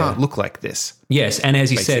can't look like this. Yes, and as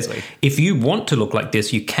he says, if you want to look like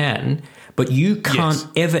this, you can, but you can't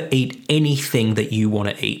ever eat anything that you want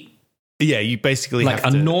to eat. Yeah, you basically have to.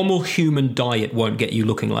 Like, a normal human diet won't get you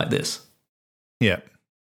looking like this. Yeah.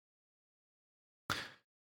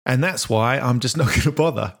 And that's why I'm just not going to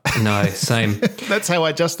bother. No, same. That's how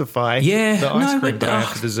I justify the ice cream that I have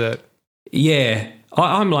for dessert. Yeah,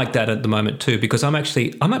 I'm like that at the moment too because I'm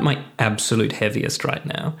at my absolute heaviest right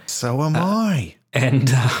now. So am I.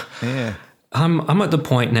 And I'm at the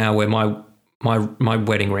point now where my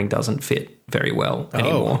wedding ring doesn't fit very well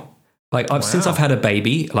anymore. Like since I've had a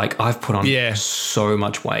baby, like I've put on so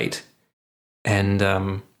much weight, and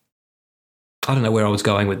I don't know where I was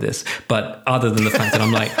going with this, but other than the fact that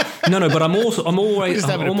I'm like, no, but I'm always just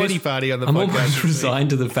having a pity party on the podcast. I'm almost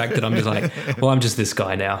resigned to the fact that I'm just like, well, I'm just this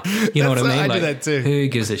guy now. You know what I mean? I do that too. Who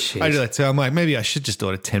gives a shit? I do that too. I'm like, maybe I should just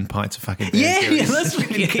order 10 pints of fucking beer. Yeah, that's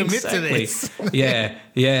really commit to this.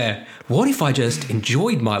 Yeah. What if I just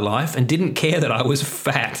enjoyed my life and didn't care that I was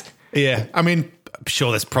fat? Yeah, I mean, I'm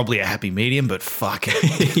sure there's probably a happy medium, but fuck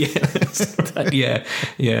it.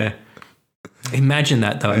 Yeah. Imagine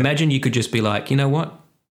that though. Imagine you could just be like, you know what?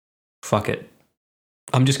 Fuck it.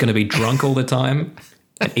 I'm just going to be drunk all the time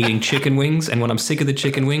and eating chicken wings. And when I'm sick of the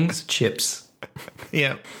chicken wings, chips.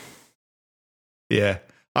 Yeah. Yeah.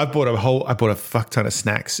 I bought a fuck ton of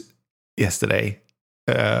snacks yesterday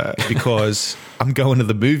because I'm going to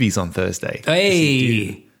the movies on Thursday.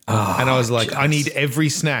 Hey. And I was like, I need every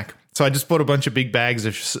snack. So I just bought a bunch of big bags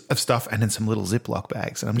of stuff and then some little Ziploc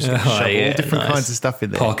bags. And I'm just going to shove all different kinds of stuff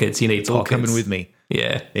in there. Pockets. You need it's pockets. all coming with me.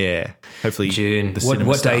 Yeah. Yeah. Hopefully June. the What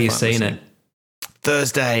cinema day are you staff seeing aren't it?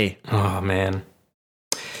 Thursday. Oh, man.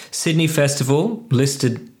 Sydney Festival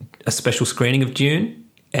listed a special screening of Dune.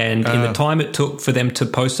 And in the time it took for them to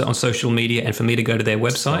post it on social media and for me to go to their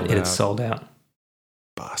website, it had sold out.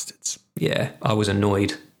 Bastards. Yeah. I was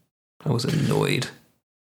annoyed.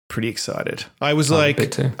 Pretty excited. I was like, a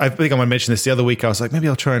bit too. I think I might mention this the other week. I was like, maybe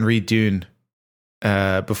I'll try and read Dune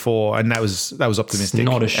before, and that was optimistic. It's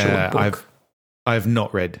not a short book. I've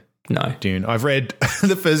not read No. Dune. I've read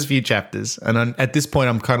the first few chapters, and at this point,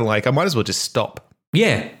 I'm kind of like, I might as well just stop.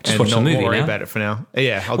 Yeah, just and watch the not movie worry now. about it for now.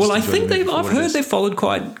 Yeah. Well, I think I've heard they've followed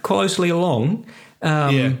quite closely along.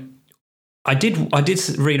 Yeah. I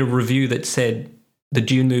did read a review that said the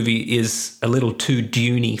Dune movie is a little too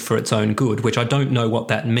Dune-y for its own good, which I don't know what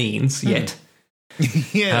that means yet.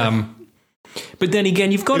 Yeah. But then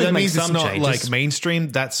again, you've got to that make means some it's not changes. like mainstream.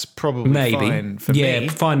 That's probably Maybe. fine for me.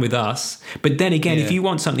 Fine with us. But then again, if Yeah. you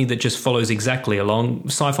want something that just follows exactly along,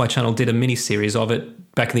 Sci-Fi Channel did a mini-series of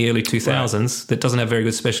it back in the early 2000s that doesn't have very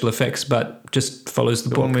good special effects, but just follows the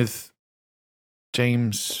The book. one with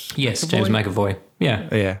James. Yes, McAvoy? James McAvoy. Yeah.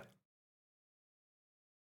 Yeah.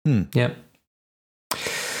 Yep.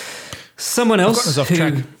 Someone gotten else us off who,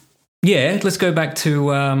 track. Yeah, let's go back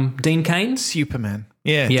to Dean Cain. Superman.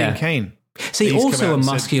 Yeah. Yeah. Dean Cain. See, He's come also out a and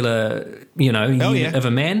said- muscular, unit of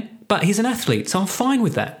a man, but he's an athlete, so I'm fine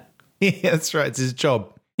with that. Yeah, that's right. It's his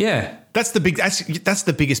job. Yeah. That's the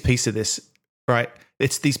biggest piece of this, right?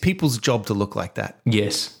 It's these people's job to look like that.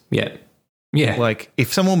 Yes. Yeah. Yeah. Like,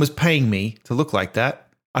 if someone was paying me to look like that,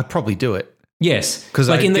 I'd probably do it. Yes. Because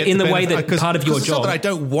like in the way that part of your it's job. not that I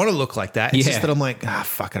don't want to look like that. It's Yeah. just that I'm like,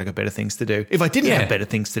 fuck it, I got better things to do. If I didn't Yeah. have better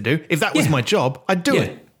things to do, if that was Yeah. my job, I'd do Yeah.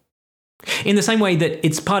 it. In the same way that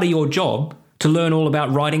it's part of your job to learn all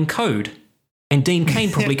about writing code. And Dean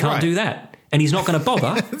Cain probably can't right. do that. And he's not going to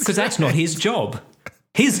bother because that's not his job.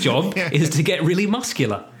 His job is to get really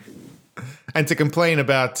muscular. And to complain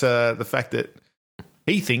about the fact that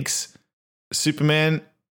he thinks Superman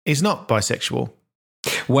is not bisexual.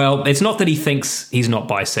 Well, it's not that he thinks he's not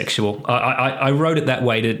bisexual. I wrote it that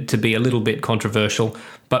way to be a little bit controversial.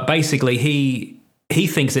 But basically, he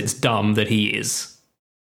thinks it's dumb that he is.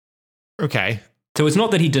 Okay. So it's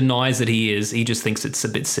not that he denies that he is. He just thinks it's a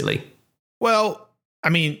bit silly. Well, I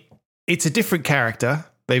mean, it's a different character.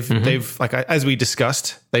 They've like as we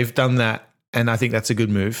discussed, they've done that, and I think that's a good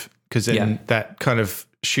move because then that kind of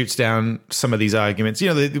shoots down some of these arguments.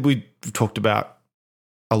 We talked about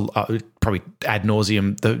probably ad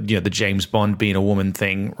nauseum the James Bond being a woman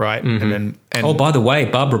thing, right? And By the way,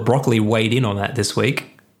 Barbara Broccoli weighed in on that this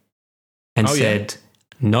week and said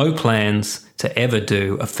no plans to ever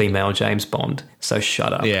do a female James Bond. So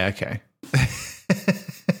shut up. Yeah, okay.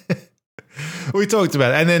 We talked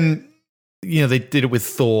about it. And then, they did it with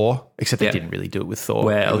Thor, except they didn't really do it with Thor.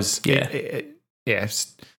 Well, it was,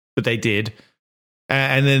 yes, but they did.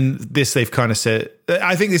 And then this, they've kind of said,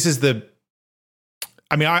 I think this is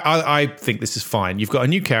I think this is fine. You've got a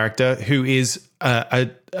new character who is a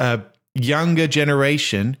younger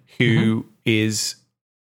generation who is,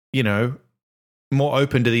 more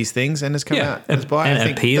open to these things and has come out. And I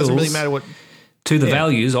think it doesn't really matter what to the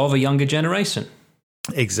values of a younger generation.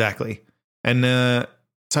 Exactly. And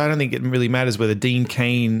so I don't think it really matters whether Dean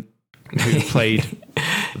Cain, who played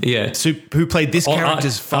who played this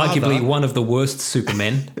character's father, arguably one of the worst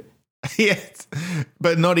Supermen. Yes,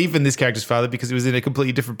 but not even this character's father because it was in a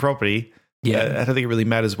completely different property. Yeah, I don't think it really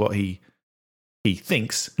matters what he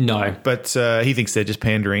thinks. No, but he thinks they're just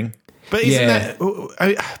pandering. But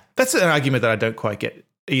isn't that's an argument that I don't quite get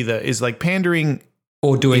either. Is like pandering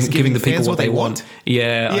or giving the people what they want.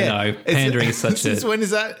 Yeah, I know. Pandering is such since when is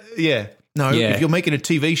that? Yeah. No, if you're making a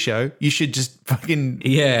TV show, you should just fucking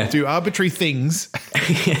do arbitrary things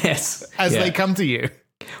as they come to you.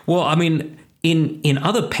 Well, I mean, in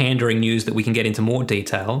other pandering news that we can get into more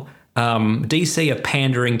detail, DC are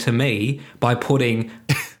pandering to me by putting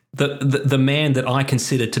the man that I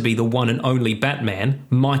consider to be the one and only Batman,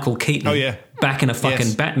 Michael Keaton, back in a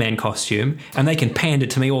fucking Batman costume, and they can pander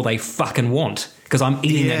to me all they fucking want because I'm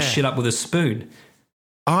eating that shit up with a spoon.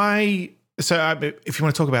 If you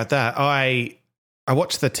want to talk about that, I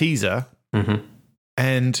watched the teaser,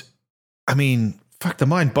 and I mean, fuck, the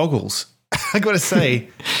mind boggles. I got to say,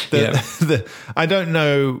 I don't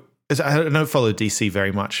know I don't follow DC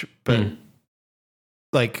very much, but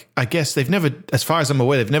like, I guess they've never, as far as I'm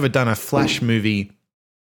aware, they've never done a Flash movie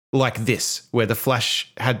like this, where the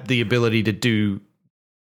Flash had the ability to do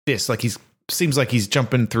this. Like, seems like he's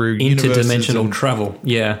jumping through interdimensional travel.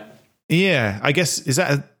 Yeah. Yeah. I guess,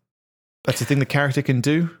 that's a thing the character can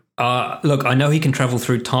do? Look, I know he can travel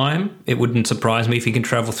through time. It wouldn't surprise me if he can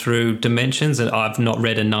travel through dimensions, and I've not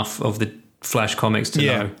read enough of the Flash comics to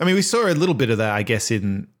know. I mean, we saw a little bit of that, I guess,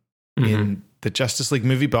 in the Justice League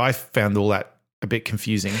movie, but I found all that a bit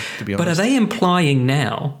confusing, to be honest. But are they implying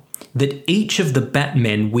now that each of the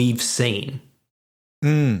Batmen we've seen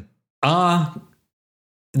are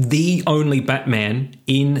the only Batman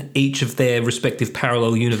in each of their respective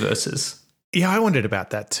parallel universes? Yeah, I wondered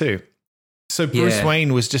about that too. So Bruce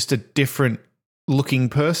Wayne was just a different looking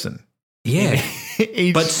person. Yeah.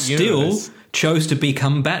 But still universe. chose to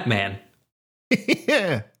become Batman.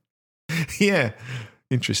 Yeah. Yeah.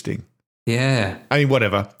 Interesting. Yeah. I mean,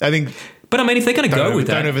 whatever. But I mean, if they're going to go with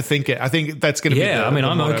that, don't overthink it. I think that's going to be. Yeah,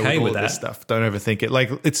 I'm okay with that stuff. Don't overthink it. Like,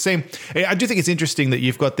 it's same. I do think it's interesting that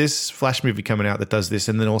you've got this Flash movie coming out that does this,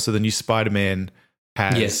 and then also the new Spider-Man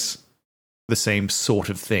has the same sort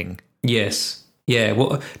of thing. Yes. Yeah.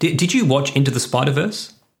 Well, did you watch Into the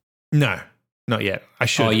Spider-Verse? No, not yet. I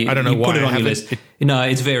should. I don't know you why. Put it on your list. No,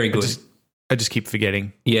 it's very good. I just keep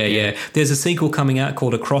forgetting. Yeah. There's a sequel coming out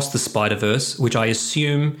called Across the Spider-Verse, which I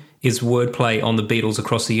assume is wordplay on the Beatles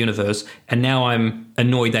Across the Universe. And now I'm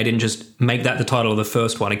annoyed they didn't just make that the title of the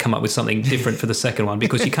first one and come up with something different for the second one,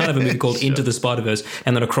 because you can't have a movie called Into the Spider-Verse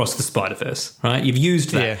and then Across the Spider-Verse, right? You've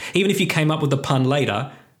used that. Yeah. Even if you came up with the pun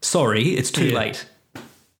later, sorry, it's too late.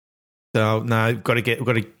 So, no, got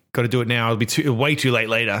to do it now. It'll be way too late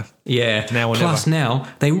later. Yeah. Now or Plus, never. now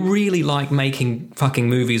they really like making fucking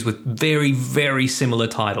movies with very, very similar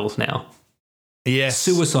titles now. Yes.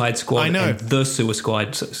 Suicide Squad. I know. And the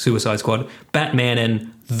Suicide Squad. Batman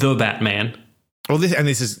and the Batman. Well,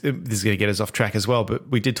 this is going to get us off track as well, but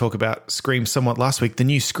we did talk about Scream somewhat last week. The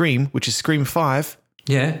new Scream, which is Scream 5.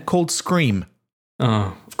 Yeah. Called Scream.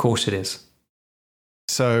 Oh, of course it is.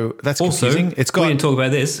 So that's also, confusing. We didn't talk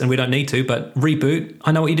about this, and we don't need to, but Reboot,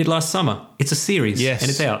 I Know What You Did Last Summer. It's a series, and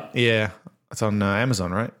it's out. Yeah, it's on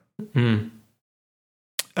Amazon, right? Mm.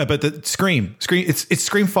 But the Scream, it's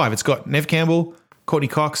Scream 5. It's got Neve Campbell, Courtney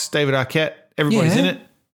Cox, David Arquette. Everybody's in it.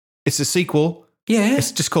 It's a sequel. Yeah.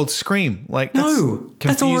 It's just called Scream. Like,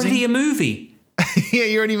 that's already a movie. Yeah,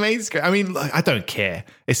 you already made Scream. I mean, I don't care.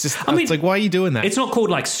 It's just, it's like, why are you doing that? It's not called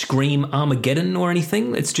like Scream Armageddon or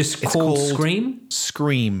anything. It's just called Scream.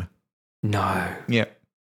 Scream. No. Yeah.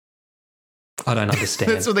 I don't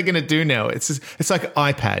understand. That's what they're going to do now. It's like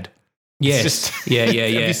iPad. Yes. Yeah. Have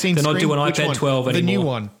you seen They're Scream? not doing iPad 12 anymore. The new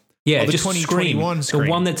one. Yeah, the just 2021 Scream. The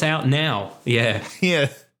one that's out now. Yeah. Yeah.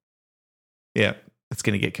 Yeah. It's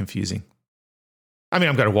going to get confusing. I mean,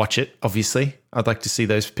 I'm going to watch it, obviously. I'd like to see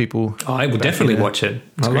those people. I would definitely watch it.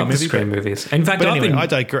 I love the Scream movies. In fact, I've been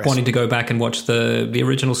wanting to go back and watch the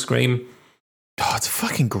original Scream. Oh, it's a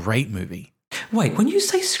fucking great movie. Wait, when you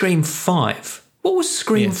say Scream 5, what was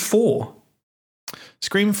Scream 4?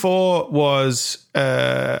 Scream 4 was,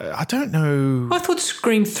 I don't know. I thought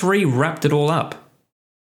Scream 3 wrapped it all up.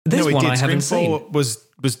 There's one I haven't seen. Scream 4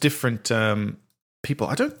 was different people.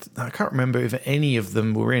 I can't remember if any of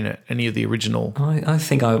them were in it, any of the original. I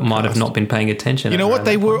think I might have not been paying attention. You know what?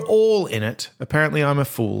 They were all in it. Apparently, I'm a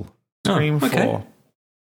fool. Scream 4.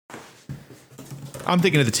 I'm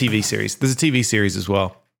thinking of the TV series. There's a TV series as well.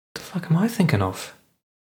 What the fuck am I thinking of?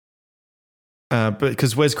 But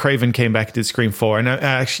because Wes Craven came back and did Scream 4. And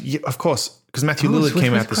actually, of course, because Matthew Lillard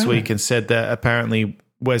came out this week and said that apparently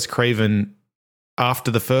Wes Craven,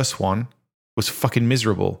 after the first one, was fucking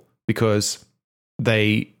miserable because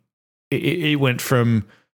it went from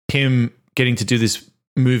him getting to do this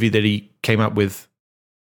movie that he came up with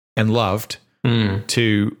and loved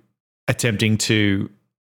to attempting to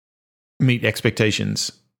meet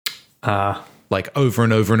expectations like over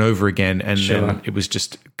and over and over again, and then it was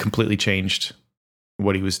just completely changed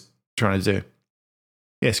what he was trying to do.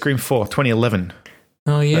 Yeah, Scream 4, 2011.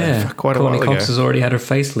 Oh yeah, quite a while ago. Courtney Cox has already had her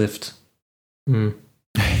facelift.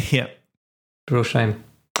 Yeah, real shame.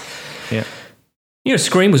 Yeah. You know,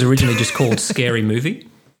 Scream was originally just called Scary Movie.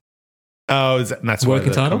 Oh, that's working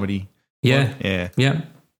the title? Comedy. Yeah. Yeah.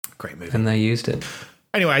 Great movie. And they used it.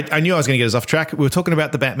 Anyway, I knew I was going to get us off track. We were talking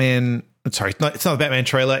about the Batman. Sorry, it's not the Batman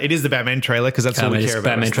trailer. It is the Batman trailer because that's all we care about.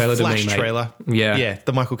 Batman trailer, the Flash to me, trailer. Yeah. Yeah,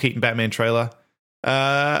 the Michael Keaton Batman trailer.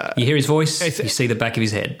 You hear his voice, you see the back of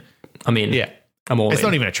his head. I'm in. Yeah. I'm all in. It's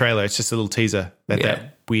not even a trailer. It's just a little teaser.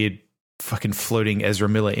 That weird fucking floating Ezra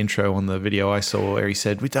Miller intro on the video I saw where he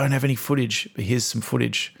said, "We don't have any footage, but here's some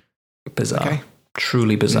footage." Bizarre. Okay.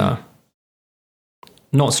 Truly bizarre.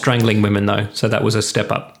 Not strangling women, though, so that was a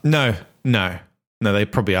step up. No. They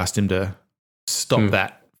probably asked him to stop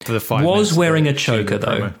that for the 5 minutes. Was wearing a choker,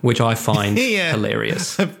 though, which I find Yeah.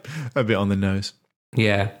 hilarious. A bit on the nose.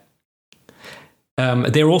 Yeah.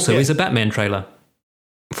 There also is a Batman trailer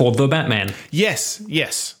for The Batman. Yes,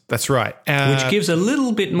 that's right. Which gives a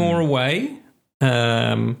little bit more away.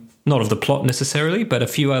 Not of the plot necessarily, but a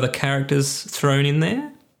few other characters thrown in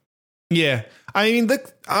there. Yeah. I mean,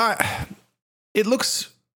 it looks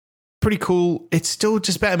pretty cool. It's still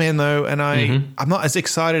just Batman, though, and I'm not as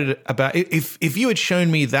excited about it. If you had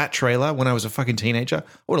shown me that trailer when I was a fucking teenager, I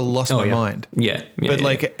would have lost my mind. Yeah. But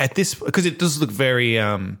like at this, because it does look very,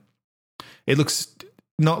 it looks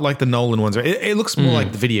not like the Nolan ones. It looks more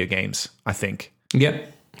like the video games, I think.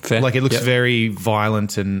 Yep. Fair. Like it looks very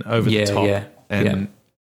violent and over the top and yeah.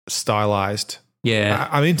 stylized. Yeah.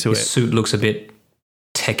 I'm into His it. suit looks a bit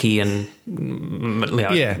techy and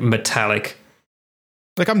metallic.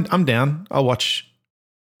 Like I'm down. I'll watch.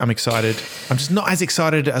 I'm excited. I'm just not as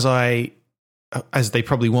excited as they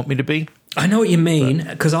probably want me to be. I know what you mean,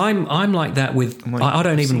 because I'm like that with. I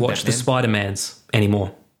don't even watch the Spider-Mans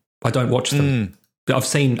anymore. I don't watch them. I've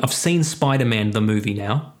seen Spider-Man the movie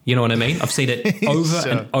now. You know what I mean? I've seen it over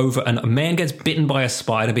and over. And a man gets bitten by a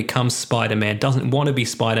spider, becomes Spider-Man, doesn't want to be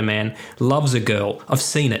Spider-Man, loves a girl. I've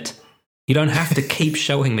seen it. You don't have to keep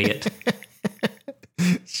showing me it.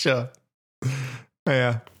 Sure.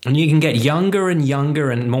 Yeah. And you can get younger and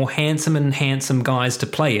younger and more handsome guys to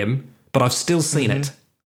play him, but I've still seen it.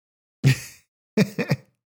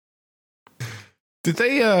 Did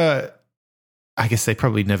they I guess they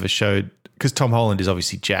probably never showed, because Tom Holland is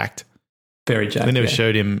obviously jacked. Very jacked. They never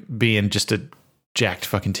showed him being just a jacked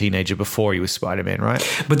fucking teenager before he was Spider-Man,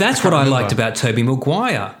 right? But that's what I liked about Tobey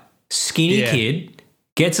Maguire. Skinny kid,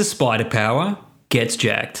 gets a spider power, gets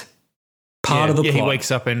jacked. Part of the plot. He wakes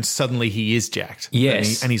up and suddenly he is jacked.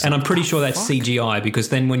 Yes. And, he's I'm pretty sure that's CGI, because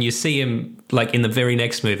then when you see him like in the very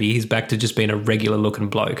next movie, he's back to just being a regular looking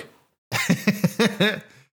bloke.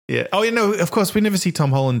 Yeah. Oh, of course, we never see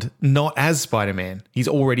Tom Holland not as Spider-Man. He's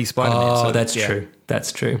already Spider-Man. Oh, so, that's true.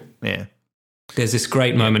 That's true. Yeah. There's this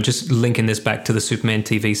great moment, just linking this back to the Superman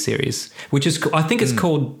TV series, which is, I think it's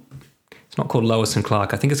called, it's not called Lois and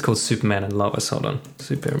Clark. I think it's called Superman and Lois. Hold on.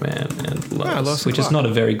 Superman and Lois, which is not a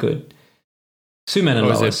very good. Superman and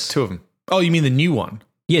Lois. Two of them. Oh, you mean the new one?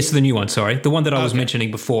 Yes, the new one, sorry. The one that I was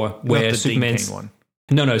mentioning before, where not the Superman's. Dean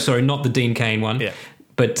Cain one. No, sorry, not the Dean Cain one. Yeah.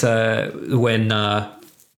 But when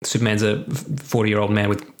Superman's a 40-year-old man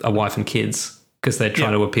with a wife and kids, because they're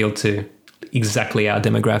trying to appeal to exactly our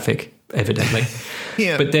demographic, evidently.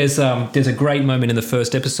 Yeah. But there's a great moment in the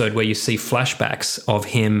first episode where you see flashbacks of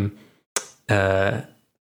him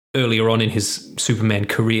earlier on in his Superman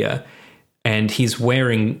career, and he's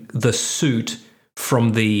wearing the suit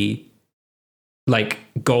from the like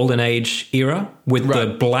Golden Age era with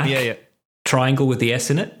the black triangle with the S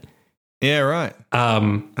in it. Yeah, right.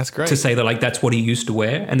 That's great. To say that, like, that's what he used to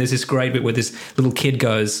wear. And there's this great bit where this little kid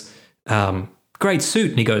goes, great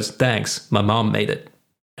suit. And he goes, thanks, my mom made it,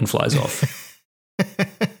 and flies off.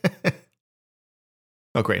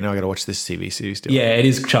 Oh, great. Now I got to watch this TV series. Yeah, it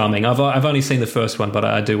is charming. I've only seen the first one, but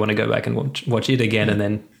I do want to go back and watch it again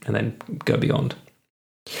and then go beyond.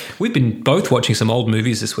 We've been both watching some old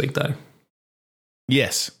movies this week, though.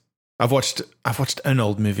 Yes. I've watched an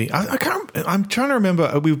old movie. I'm trying to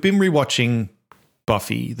remember. We've been rewatching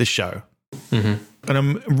Buffy, the show, and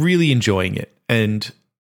I'm really enjoying it. And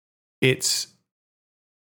it's,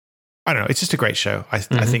 I don't know, it's just a great show, I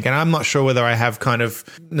think. And I'm not sure whether I have kind of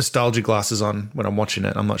nostalgia glasses on when I'm watching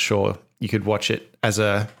it. I'm not sure you could watch it as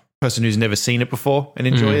a person who's never seen it before and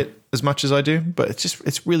enjoy it as much as I do. But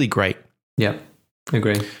it's really great. Yeah, I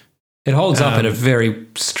agree. It holds up in a very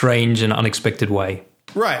strange and unexpected way.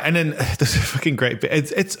 Right, and then there's a fucking great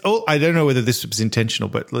bit. It's all, I don't know whether this was intentional,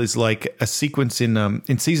 but there's like a sequence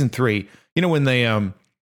in season 3. You know when they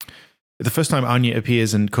the first time Anya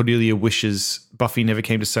appears and Cordelia wishes Buffy never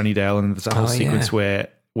came to Sunnydale, and there's a whole sequence where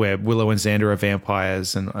Willow and Xander are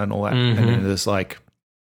vampires and all that. And then there's like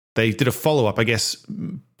they did a follow up. I guess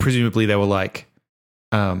presumably they were like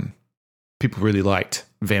people really liked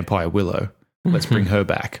Vampire Willow. Let's bring her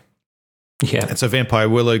back. Yeah, and so Vampire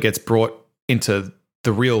Willow gets brought into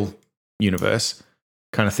the real universe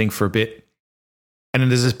kind of thing for a bit. And then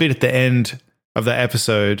there's this bit at the end of that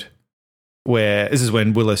episode where this is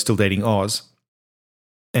when Willow's still dating Oz.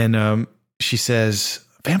 And she says,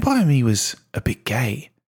 Vampire Me was a bit gay.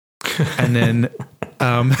 And then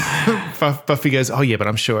Buffy goes, oh yeah, but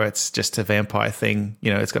I'm sure it's just a vampire thing.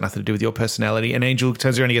 You know, it's got nothing to do with your personality. And Angel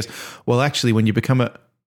turns around and he goes, well, actually, when you become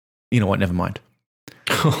you know what, never mind.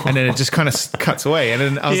 and then it just kind of cuts away. And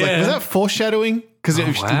then I was like, was that foreshadowing? Because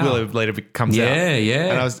Willow later comes out. Yeah.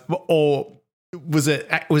 And I was, or was it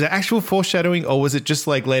actual foreshadowing, or was it just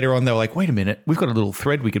like later on they were like, wait a minute, we've got a little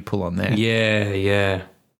thread we could pull on there. Yeah.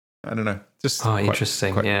 I don't know. Just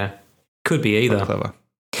interesting. Could be either. Clever.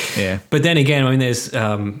 Yeah. But then again, I mean, there's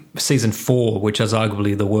season 4, which is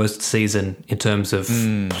arguably the worst season in terms of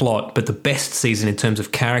plot, but the best season in terms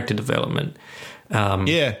of character development.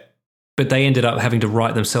 Yeah. But they ended up having to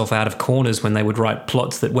write themselves out of corners when they would write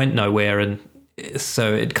plots that went nowhere. And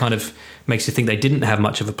so it kind of makes you think they didn't have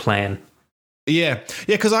much of a plan. Yeah.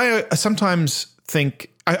 Yeah, because I sometimes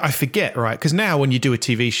think, I forget, right? Because now when you do a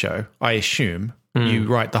TV show, I assume you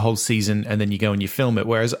write the whole season and then you go and you film it.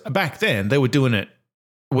 Whereas back then, they were doing it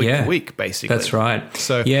week to week, basically. That's right.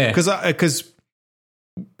 So, because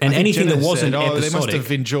anything that wasn't episodic. They must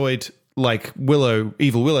have enjoyed like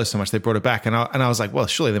Evil Willow so much they brought it back, and I was like, well,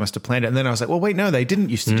 surely they must have planned it. And then I was like, well, wait, no, they didn't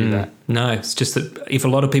used to do that. No, it's just that if a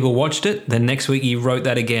lot of people watched it, then next week you wrote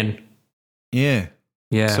that again. Yeah.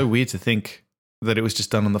 It's so weird to think that it was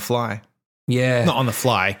just done on the fly. Yeah, not on the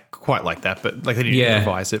fly quite like that, but like they didn't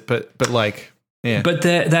improvise it, but like. Yeah. But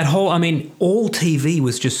that whole, I mean, all TV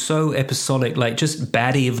was just so episodic, like just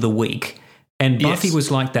baddie of the week. And Buffy was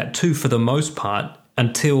like that too for the most part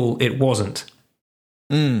until it wasn't.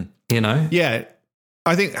 You know? Yeah.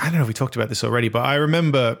 I don't know if we talked about this already, but I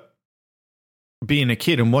remember being a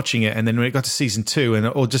kid and watching it, and then when it got to season 2,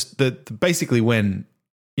 or just basically when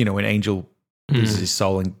Angel loses his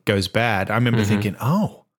soul and goes bad, I remember thinking,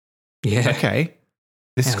 oh, yeah, okay.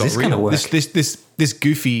 This got real. This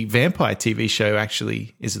goofy vampire TV show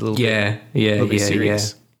actually is a little bit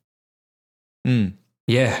serious.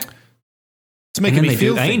 Yeah. It's making me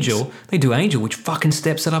feel Angel. They do Angel, which fucking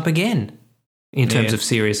steps it up again in terms of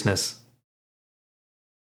seriousness.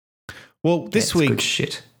 Well, this week, good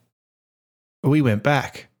shit. We went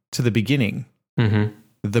back to the beginning,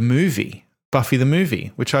 the movie, Buffy the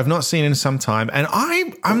movie, which I've not seen in some time, and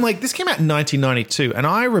I'm like, this came out in 1992, and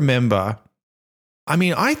I remember. I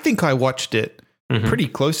mean, I think I watched it pretty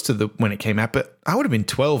close to when it came out, but I would have been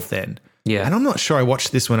 12 then. Yeah. And I'm not sure I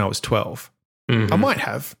watched this when I was 12. I might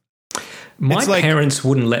have. My parents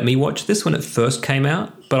wouldn't let me watch this when it first came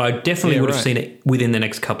out, but I definitely would have seen it within the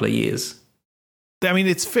next couple of years. I mean,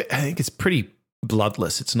 I think it's pretty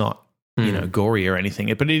bloodless. It's not, gory or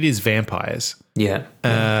anything, but it is vampires. Yeah.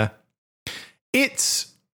 I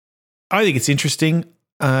think it's interesting.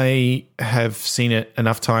 I have seen it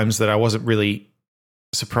enough times that I wasn't really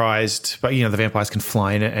surprised, but the vampires can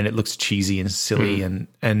fly in it, and it looks cheesy and silly,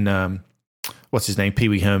 and what's his name, Pee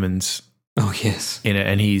Wee Herman's in it,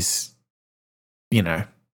 and he's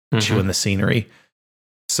chewing the scenery,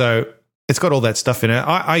 so it's got all that stuff in it.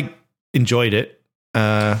 I enjoyed it,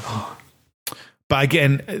 but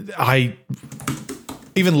again, I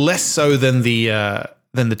even less so than the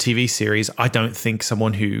TV series. I don't think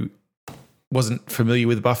someone who wasn't familiar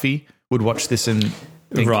with Buffy would watch this and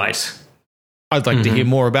think, right, I'd like to hear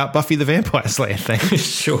more about Buffy the Vampire Slayer thing.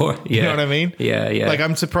 Sure. Yeah. You know what I mean? Yeah. Like,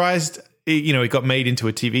 I'm surprised, it got made into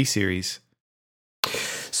a TV series.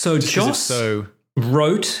 So Joss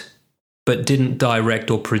wrote but didn't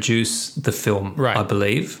direct or produce the film, I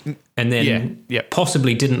believe. And then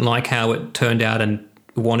possibly didn't like how it turned out and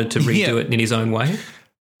wanted to redo it in his own way.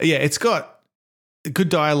 Yeah, it's got good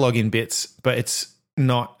dialogue in bits, but it's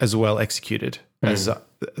not as well executed as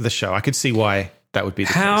the show. I could see why that would be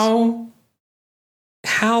the case.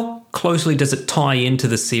 How closely does it tie into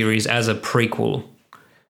the series as a prequel?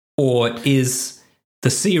 Or is the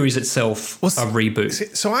series itself a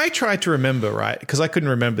reboot? So I tried to remember, right, because I couldn't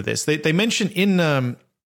remember this. They mentioned in the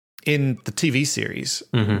TV series,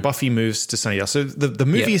 Buffy moves to Sunnydale. So the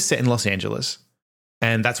movie is set in Los Angeles,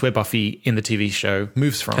 and that's where Buffy in the TV show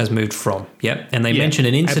has moved from. Yep. And they mention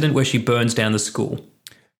an incident where she burns down the school.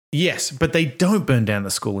 Yes, but they don't burn down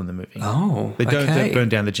the school in the movie. Oh, they don't burn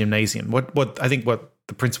down the gymnasium. What I think what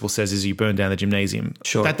the principal says is you burn down the gymnasium.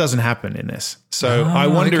 Sure, that doesn't happen in this. So I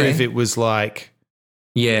wonder if it was like,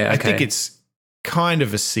 I think it's kind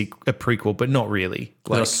of a prequel, but not really.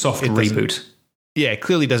 Like a soft reboot. Yeah, it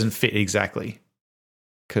clearly doesn't fit exactly.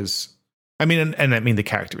 Because I mean, and I mean the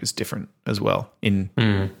character is different as well in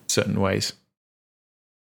certain ways,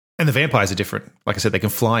 and the vampires are different. Like I said, they can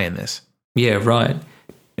fly in this. Yeah, right.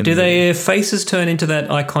 Do their faces turn into that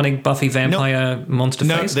iconic Buffy vampire monster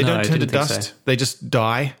face? No, they don't turn to dust. So. They just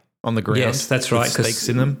die on the ground. Yes, that's right. With stakes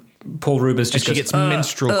in them. Paul Rubens just gets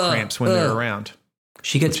menstrual cramps when they're around.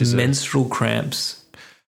 She gets menstrual cramps.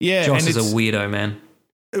 Yeah. Joss is a weirdo, man.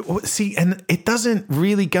 See, and it doesn't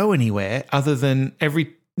really go anywhere other than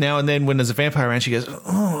every now and then when there's a vampire around, she goes,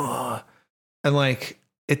 oh. And like,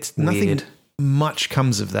 it's nothing. Weird. much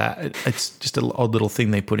comes of that. It's just an odd little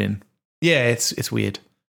thing they put in. Yeah, it's weird.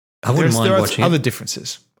 I wouldn't mind there are watching other it.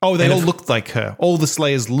 differences. Oh, they all look like her. All the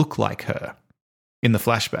Slayers look like her in the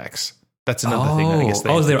flashbacks. That's another thing I guess.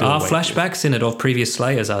 There are flashbacks in it of previous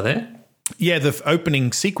Slayers, are there? Yeah, the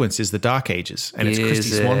opening sequence is the Dark Ages, and it's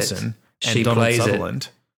Christy Swanson and She Donald plays it. Sutherland.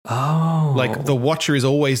 Oh. Like the Watcher is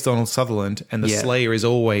always Donald Sutherland, and the Slayer is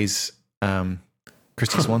always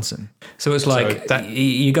Christy Swanson. So it's like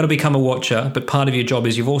you got to become a Watcher, but part of your job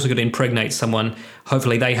is you've also got to impregnate someone.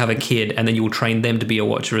 Hopefully they have a kid, and then you'll train them to be a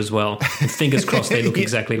Watcher as well. And fingers crossed they look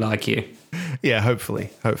exactly like you. Yeah,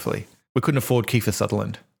 hopefully. We couldn't afford Kiefer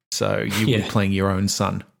Sutherland, so you were playing your own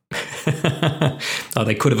son.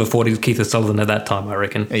 They could have afforded Kiefer Sutherland at that time, I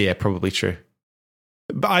reckon. Yeah, probably true.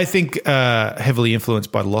 But I think heavily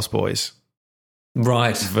influenced by the Lost Boys.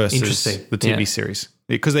 Right. Versus the TV series.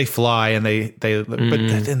 Because they fly and but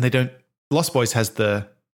then they don't. Lost Boys has the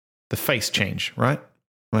face change, right?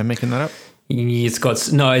 Am I making that up?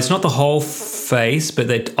 It's not the whole face, but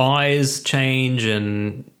their eyes change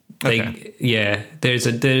and there's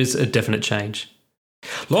a definite change.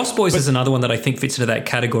 Lost Boys is another one that I think fits into that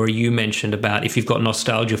category you mentioned about if you've got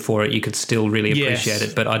nostalgia for it, you could still really appreciate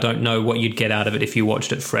it, but I don't know what you'd get out of it if you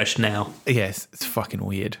watched it fresh now. Yes, it's fucking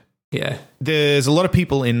weird. Yeah. There's a lot of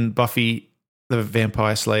people in Buffy the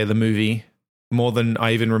Vampire Slayer, the movie, more than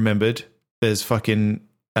I even remembered. There's fucking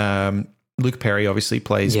Luke Perry obviously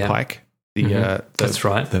plays Pike. That's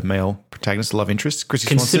right. The male protagonist, love interest.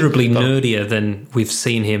 Considerably nerdier than we've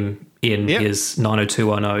seen him in his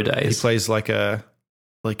 90210 days. He plays like a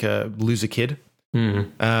loser kid.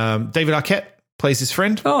 Mm. David Arquette plays his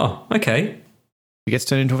friend. Oh, okay. He gets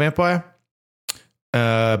turned into a vampire.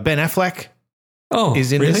 Ben Affleck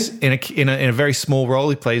is in this in a very small role.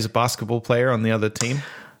 He plays a basketball player on the other team.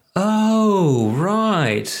 Oh,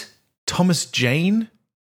 right. Thomas Jane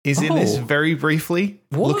is in this very briefly,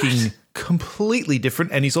 looking completely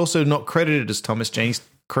different, and he's also not credited as Thomas Jane. He's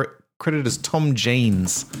credited as Tom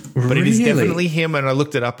Janes, but it is definitely him. And I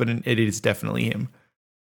looked it up, and it is definitely him.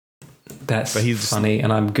 That's funny,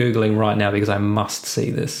 and I'm Googling right now because I must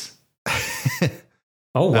see this.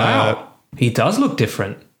 Oh, wow. He does look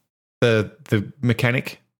different. The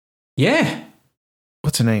mechanic? Yeah.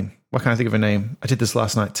 What's her name? Why can't I think of her name? I did this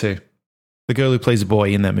last night too. The girl who plays a boy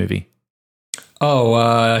in that movie.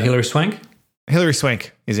 Oh, Hilary Swank? Hilary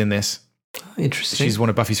Swank is in this. Interesting. She's one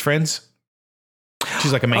of Buffy's friends.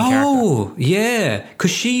 She's like a main character. Oh, yeah. Because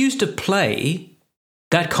she used to play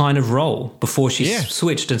that kind of role before she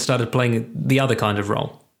switched and started playing the other kind of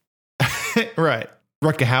role. Right.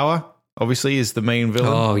 Rutger Hauer, obviously, is the main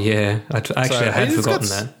villain. Oh, yeah. I had forgotten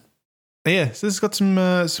that. Yeah, so it's got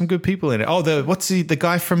some good people in it. Oh, what's the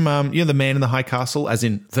guy from the Man in the High Castle, as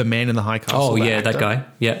in the Man in the High Castle? Oh, yeah, that guy.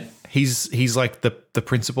 Yeah. He's like the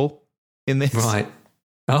principal in this. Right.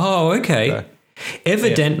 Oh, okay. So,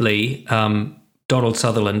 evidently, Donald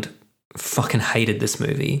Sutherland fucking hated this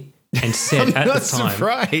movie and said at the time.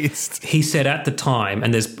 Surprised. He said at the time,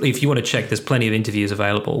 and if you want to check, there's plenty of interviews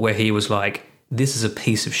available where he was like, "This is a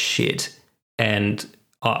piece of shit," and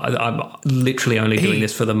I'm literally only doing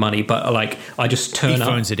this for the money. But like, I just turn up,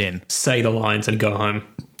 phones it in, say the lines, and go home.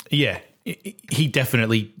 Yeah, he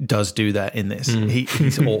definitely does do that in this.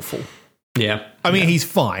 He's awful. Yeah, I mean, he's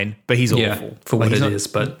fine, but he's awful for what it is.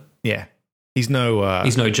 But yeah, he's no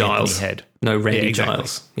Giles, head. No Randy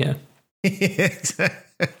Giles. Yeah, he's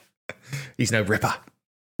no Ripper.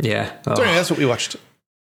 Yeah, so anyway, that's what we watched.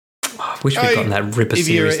 I wish we'd gotten that Ripper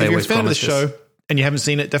series. If you're a fan of the show and you haven't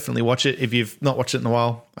seen it, definitely watch it. If you've not watched it in a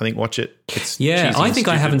while, I think watch it. It's I think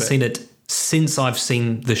I haven't seen it since I've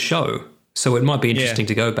seen the show. So it might be interesting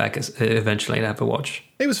to go back eventually and have a watch.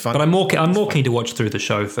 It was fun. But I'm more keen to watch through the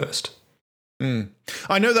show first.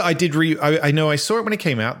 I know that I did I know I saw it when it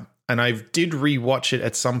came out, and I did rewatch it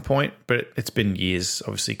at some point, but it's been years,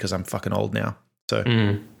 obviously, because I'm fucking old now. So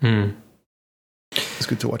it's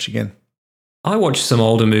good to watch again. I watched some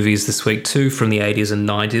older movies this week too, from the 80s and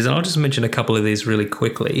 90s, and I'll just mention a couple of these really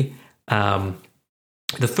quickly. The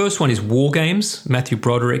first one is War Games, Matthew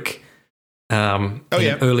Broderick, an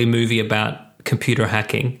early movie about computer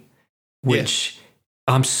hacking, which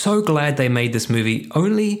I'm so glad they made this movie,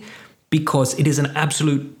 only because it is an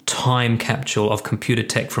absolute time capsule of computer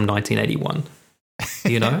tech from 1981.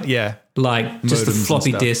 You know? Yeah. Like just the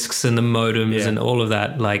floppy disks and the modems and all of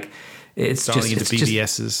that. Like it's dialing into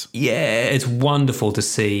BBSs. It's wonderful to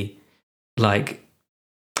see. Like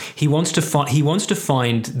he wants to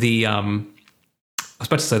find the I was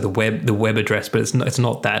about to say the web address, but it's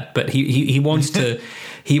not that. But he wants to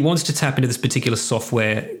tap into this particular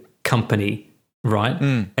software company, right?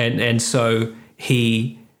 And so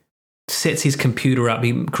he sets his computer up.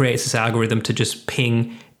 He creates this algorithm to just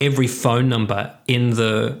ping every phone number in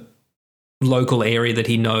the local area that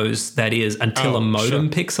he knows that is until a modem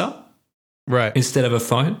picks up, right, instead of a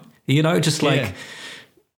phone. You know, just like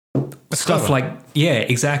stuff clever. like, yeah,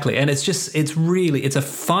 exactly. And it's a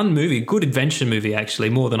fun movie, good adventure movie, actually,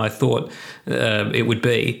 more than I thought it would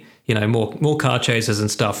be. You know, more car chases and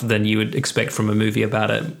stuff than you would expect from a movie about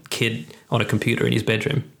a kid on a computer in his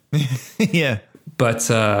bedroom. Yeah. But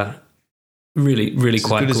really, really It's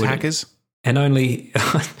quite as good. good as Hackers. And only,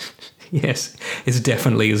 yes, it's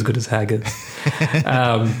definitely as good as Haggard.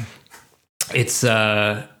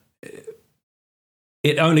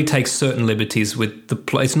 It only takes certain liberties with the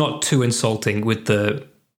play. It's not too insulting with the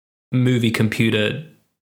movie computer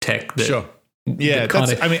tech. That, Sure. Yeah,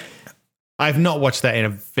 that I mean, I've not watched that in a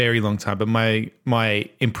very long time, but my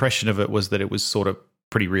impression of it was that it was sort of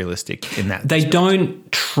pretty realistic in that. they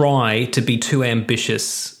don't try to be too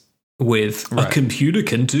ambitious with a computer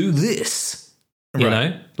can do this. You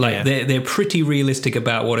know, like they're pretty realistic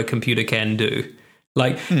about what a computer can do.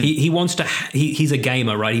 Like he wants to. He's a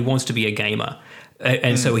gamer, right? He wants to be a gamer,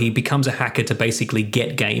 and so he becomes a hacker to basically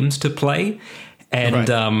get games to play. And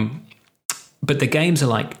but the games are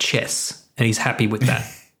like chess, and he's happy with that.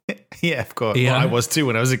 Yeah, of course. Yeah. Well, I was too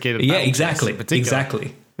when I was a kid. At Yeah, Battle exactly, Chess in particular.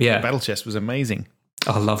 exactly. Yeah, Battle Chess was amazing.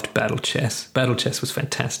 I loved Battle Chess. Battle Chess was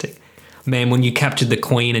fantastic. Man, when you captured the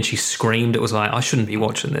queen and she screamed, it was like, I shouldn't be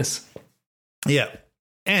watching this. Yeah,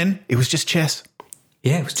 and it was just chess.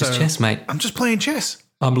 Yeah, it was just So- chess, mate. I'm just playing chess.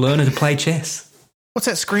 I'm learning to play chess. What's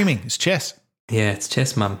that screaming? It's chess. Yeah, it's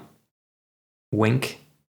chess, mum. Wink.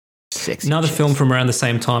 Sexy. Another chess. film from around the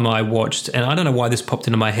same time I watched, and I don't know why this popped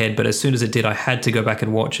into my head, but as soon as it did, I had to go back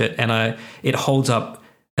and watch it, and it holds up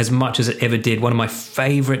as much as it ever did. One of my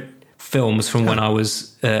favorite films from when I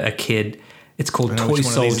was a kid. It's called I know Toy which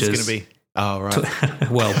one of these Soldiers. it's going to be. Oh, right.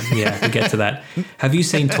 Well, yeah, we'll get to that. Have you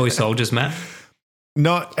seen Toy Soldiers, Matt?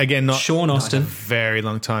 Not Sean Austin. Not in a very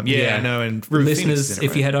long time. Yeah, Yeah. I know. And Ruth Phoenix Listeners, is in it,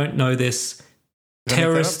 if you right? don't know this, Did I make that up?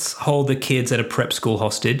 terrorists hold the kids at a prep school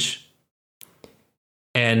hostage,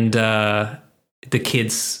 and the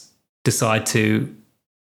kids decide to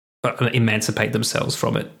emancipate themselves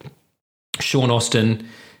from it. Sean Austin,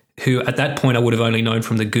 who at that point I would have only known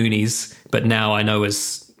from the Goonies, but now I know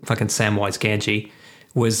as fucking Samwise Gamgee,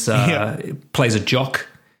 was plays a jock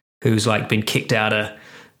who's like been kicked out of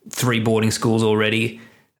 3 boarding schools already,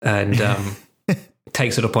 and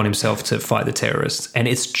takes it upon himself to fight the terrorists. And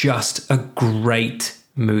it's just a great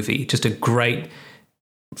movie, just a great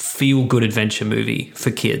feel-good adventure movie for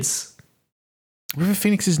kids. River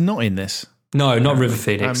Phoenix is not in this. No, not River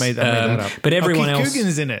Phoenix. I made that up. But everyone Keith else,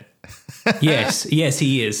 Coogan's in it. yes,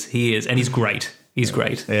 he is, and he's great. He's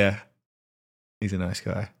great. Yeah, he's a nice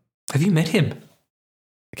guy. Have you met him?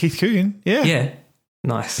 Keith Coogan. Yeah, Yeah,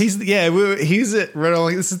 nice. He's at Red All.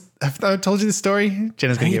 Have I told you this story?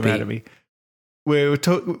 Jenna's gonna get Maybe. mad at me.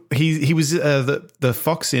 He was the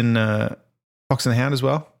fox in Fox and the Hound as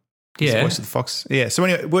well. He's the yeah, voice of the fox. Yeah. So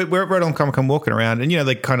anyway, we're at Red On Comic Con walking around, and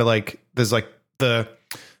they kind of like there's like the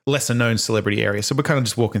lesser known celebrity area. So we're kind of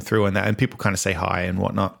just walking through and that, and people kind of say hi and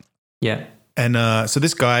whatnot. yeah, And so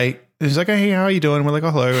this guy is like, "Hey, how are you doing?" And we're like, "Oh,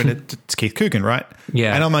 hello." And it's Keith Coogan, right?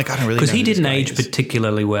 yeah. And I'm like, I don't really because know he who this didn't guy age is.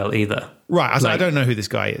 particularly well either. Right. I was like, like- I don't know who this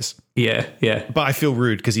guy is, Yeah, yeah, but I feel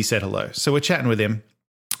rude because he said hello. So we're chatting with him.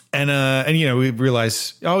 And we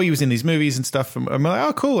realize, he was in these movies and stuff. And I'm like,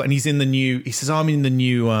 oh, cool. And he says, I'm in the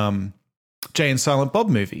new Jay and Silent Bob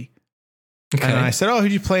movie. okay. And I said, oh,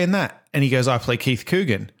 who'd you play in that? And he goes, I play Keith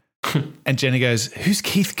Coogan. And Jenna goes, who's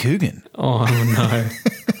Keith Coogan? Oh no,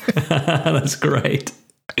 that's great.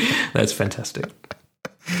 That's fantastic.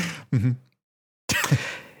 Mm-hmm.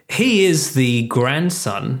 He is the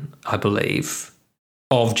grandson, I believe,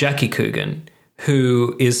 of Jackie Coogan,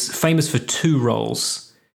 who is famous for 2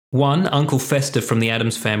 roles. One, Uncle Fester from the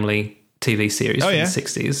Addams Family TV series from yeah. the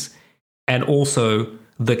 60s, and also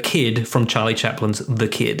the kid from Charlie Chaplin's The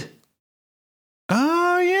Kid.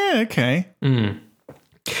 Oh, yeah, okay. Mm.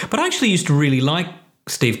 But I actually used to really like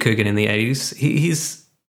Steve Coogan in the 80s. He's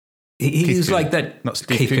Coogan. like that. Not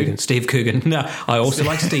Steve Keith Coogan. Steve Coogan. No, I also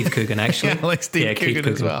like Steve Coogan, actually. Yeah, I like Steve Keith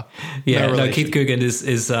Coogan as well. Yeah, No no, relation. Keith Coogan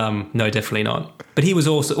is no, definitely not. But he was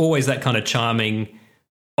also always that kind of charming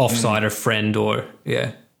offsider friend or,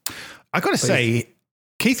 yeah. I got to say,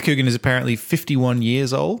 Keith Coogan is apparently 51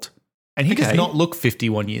 years old, and he does Okay. not look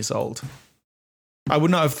 51 years old. I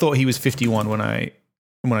would not have thought he was 51 when I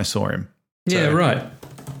saw him. Yeah, So- right.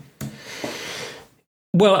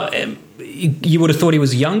 Well, you would have thought he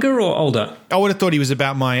was younger or older? I would have thought he was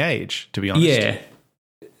about my age, to be honest. Yeah.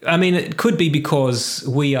 I mean, it could be because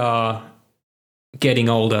we are getting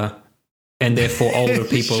older and therefore older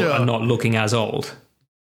people Sure. are not looking as old.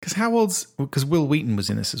 Because Will Wheaton was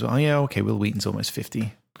in this as well. Oh, yeah, okay, Will Wheaton's almost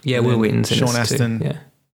 50. Yeah, And Will then Wheaton's in Sean this Astin. too. Yeah,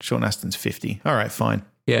 Sean Astin's 50. All right, fine.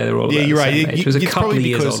 yeah, they're all. Yeah, about you're the right. same age. It was a It's couple of probably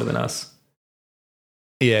years because- older than us.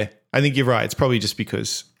 Yeah, I think you're right. It's probably just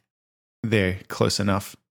because they're close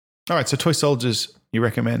enough. All right, so Toy Soldiers, you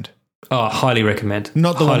recommend? Oh, highly recommend.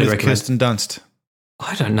 Not the highly one with Kirsten Dunst.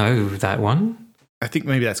 I don't know that one. I think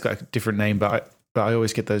maybe that's got a different name, but I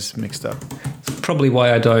always get those mixed up. Probably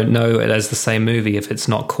why I don't know it as the same movie if it's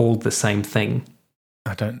not called the same thing.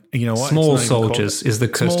 I don't. You know what? Small It's not even called- Soldiers is the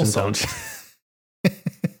Kirsten Small Dunst.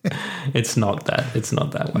 It's not that. It's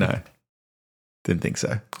not that one. No, didn't think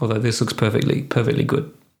so. Although this looks perfectly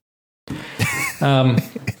good.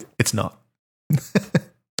 It's not.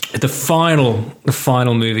 The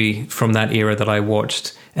final movie from that era that I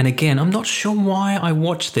watched, and again, I'm not sure why I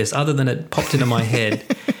watched this other than it popped into my head,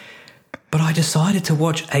 but I decided to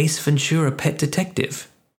watch Ace Ventura: Pet Detective.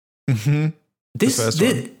 Mm-hmm. This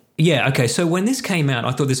yeah, okay. So when this came out,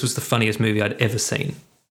 I thought this was the funniest movie I'd ever seen.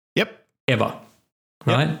 Yep. Ever.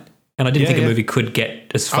 Right? And I didn't think a movie could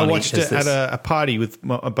get as funny I watched as it this. at a party with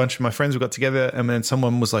a bunch of my friends. We got together, and then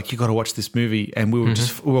someone was like, "You got to watch this movie," and we were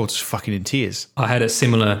all just fucking in tears. I had a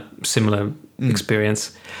similar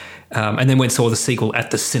experience, and then saw the sequel at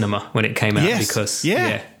the cinema when it came out because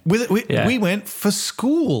we went for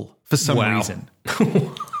school for some Wow. reason.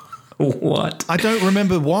 What? I don't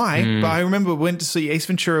remember why, but I remember went to see Ace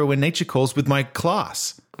Ventura: When Nature Calls with my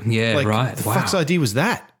class. Yeah, Like, right. The Wow. fuck's idea was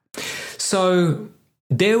that? So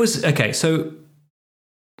there was so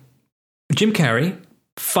Jim Carrey,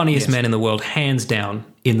 funniest man in the world, hands down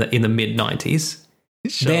in the mid 90s.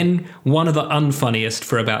 Sure. Then one of the unfunniest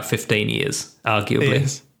for about 15 years, arguably.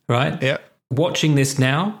 Yes. Right? Yeah. Watching this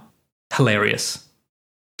now, hilarious.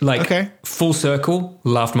 Like full circle,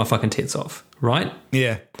 laughed my fucking tits off, right?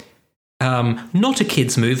 Yeah. Not a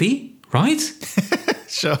kid's movie, right?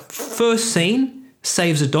 Sure. First scene,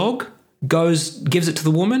 saves a dog, gives it to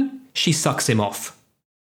the woman, she sucks him off.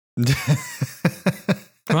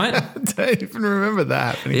 Right? I don't even remember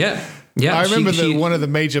that. Yeah. Yeah. I remember that one of the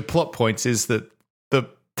major plot points is that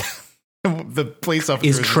the police officer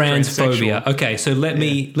is a transphobia. transsexual. Okay, so let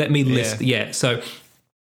me list. Yeah, so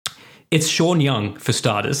it's Sean Young for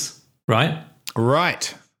starters, right?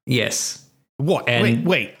 Right. Yes. What? And-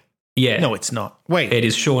 Wait. Yeah. No, it's not. Wait. It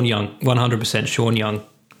is Sean Young, 100% Sean Young.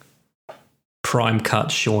 Prime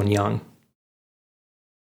cut Sean Young.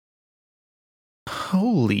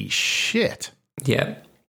 Holy shit. Yeah.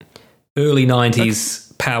 Early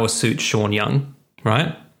 90s power suit Sean Young,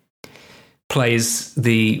 right? Plays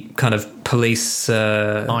the kind of police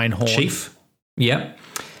Einhorn. chief. Yeah.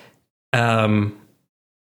 God,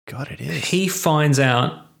 it is. He finds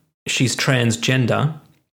out she's transgender.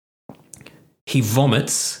 He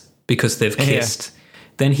vomits because they've kissed.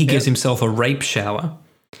 Then he gives himself a rape shower.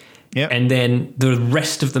 Yeah. And then the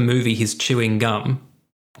rest of the movie, he's chewing gum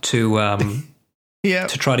to Yeah.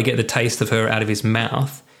 to try to get the taste of her out of his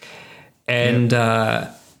mouth. And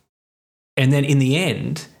then in the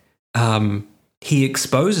end, he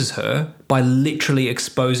exposes her by literally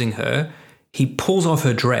exposing her. He pulls off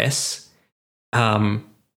her dress, and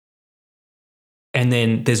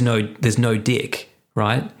then there's no dick,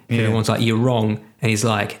 right? Yeah. Everyone's like, "You're wrong," and he's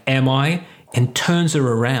like, "Am I?" And turns her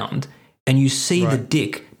around, and you see the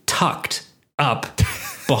dick tucked up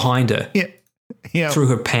behind her Yeah. through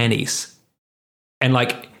her panties, and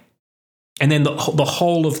then the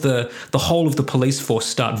whole of the police force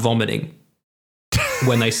start vomiting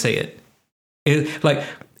when they see it.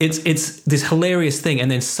 It's this hilarious thing,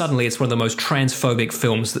 and then suddenly it's one of the most transphobic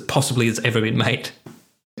films that possibly has ever been made.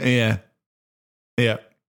 Yeah. Yeah.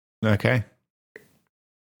 Okay.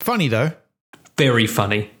 Funny though. Very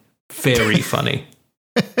funny, very funny,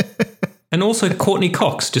 and also Courtney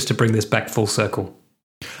Cox, just to bring this back full circle.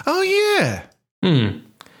 Oh yeah.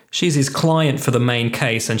 She's his client for the main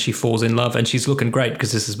case, and she falls in love, and she's looking great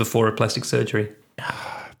because this is before her plastic surgery.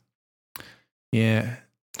 Yeah.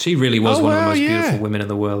 She really was one of the most yeah. beautiful women in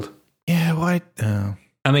the world. Yeah. Why? Oh.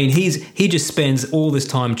 I mean, he just spends all this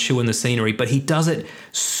time chewing the scenery, but he does it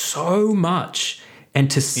so much and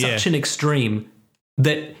to such an extreme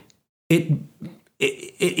that it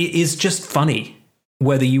is just funny,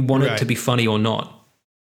 whether you want it to be funny or not.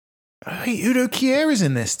 Hey, Udo Kier is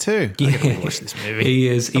in this too. I gotta watch this movie. He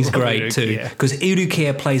is. He's I love great Udo too, Kier. because Udo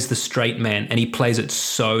Kier plays the straight man, and he plays it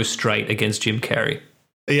so straight against Jim Carrey.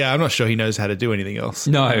 Yeah, I'm not sure he knows how to do anything else.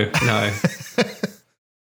 No.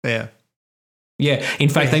 Yeah. Yeah. In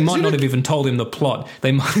fact, they might not have even told him the plot.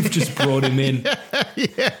 They might have just brought him in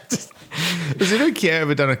Yeah. Has Udo Kier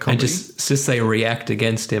ever done a comedy? and just say react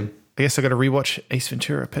against him. I guess I got to rewatch Ace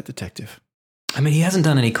Ventura: Pet Detective. I mean, he hasn't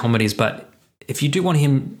done any comedies, but if you do want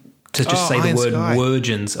him to just say Iron the word Sky.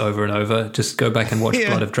 virgins over and over, just go back and watch Yeah.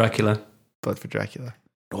 Blood of Dracula. Blood for Dracula.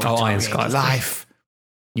 Iron Sky. Life.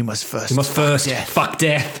 You must first. You must first fuck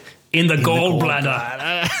death in the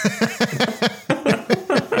gallbladder.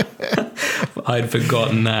 I'd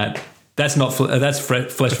forgotten that. That's not that's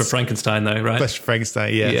Flesh for Frankenstein, though, right? Flesh for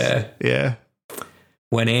Frankenstein. Yes. Yeah.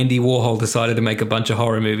 When Andy Warhol decided to make a bunch of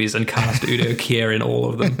horror movies and cast Udo Kier in all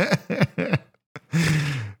of them.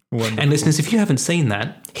 Wonderful. And listeners, if you haven't seen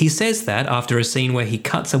that, he says that after a scene where he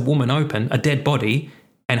cuts a woman open, a dead body,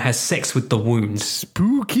 and has sex with the wounds.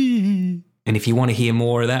 Spooky. And if you want to hear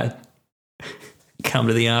more of that, come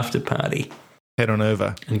to the after party Head on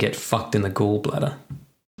over. and get fucked in the gallbladder.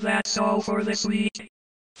 That's all for this week.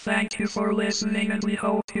 Thank you for listening and we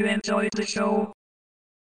hope you enjoyed the show.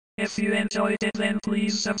 If you enjoyed it, then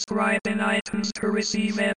please subscribe in iTunes to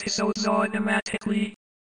receive episodes automatically.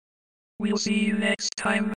 We'll see you next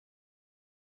time.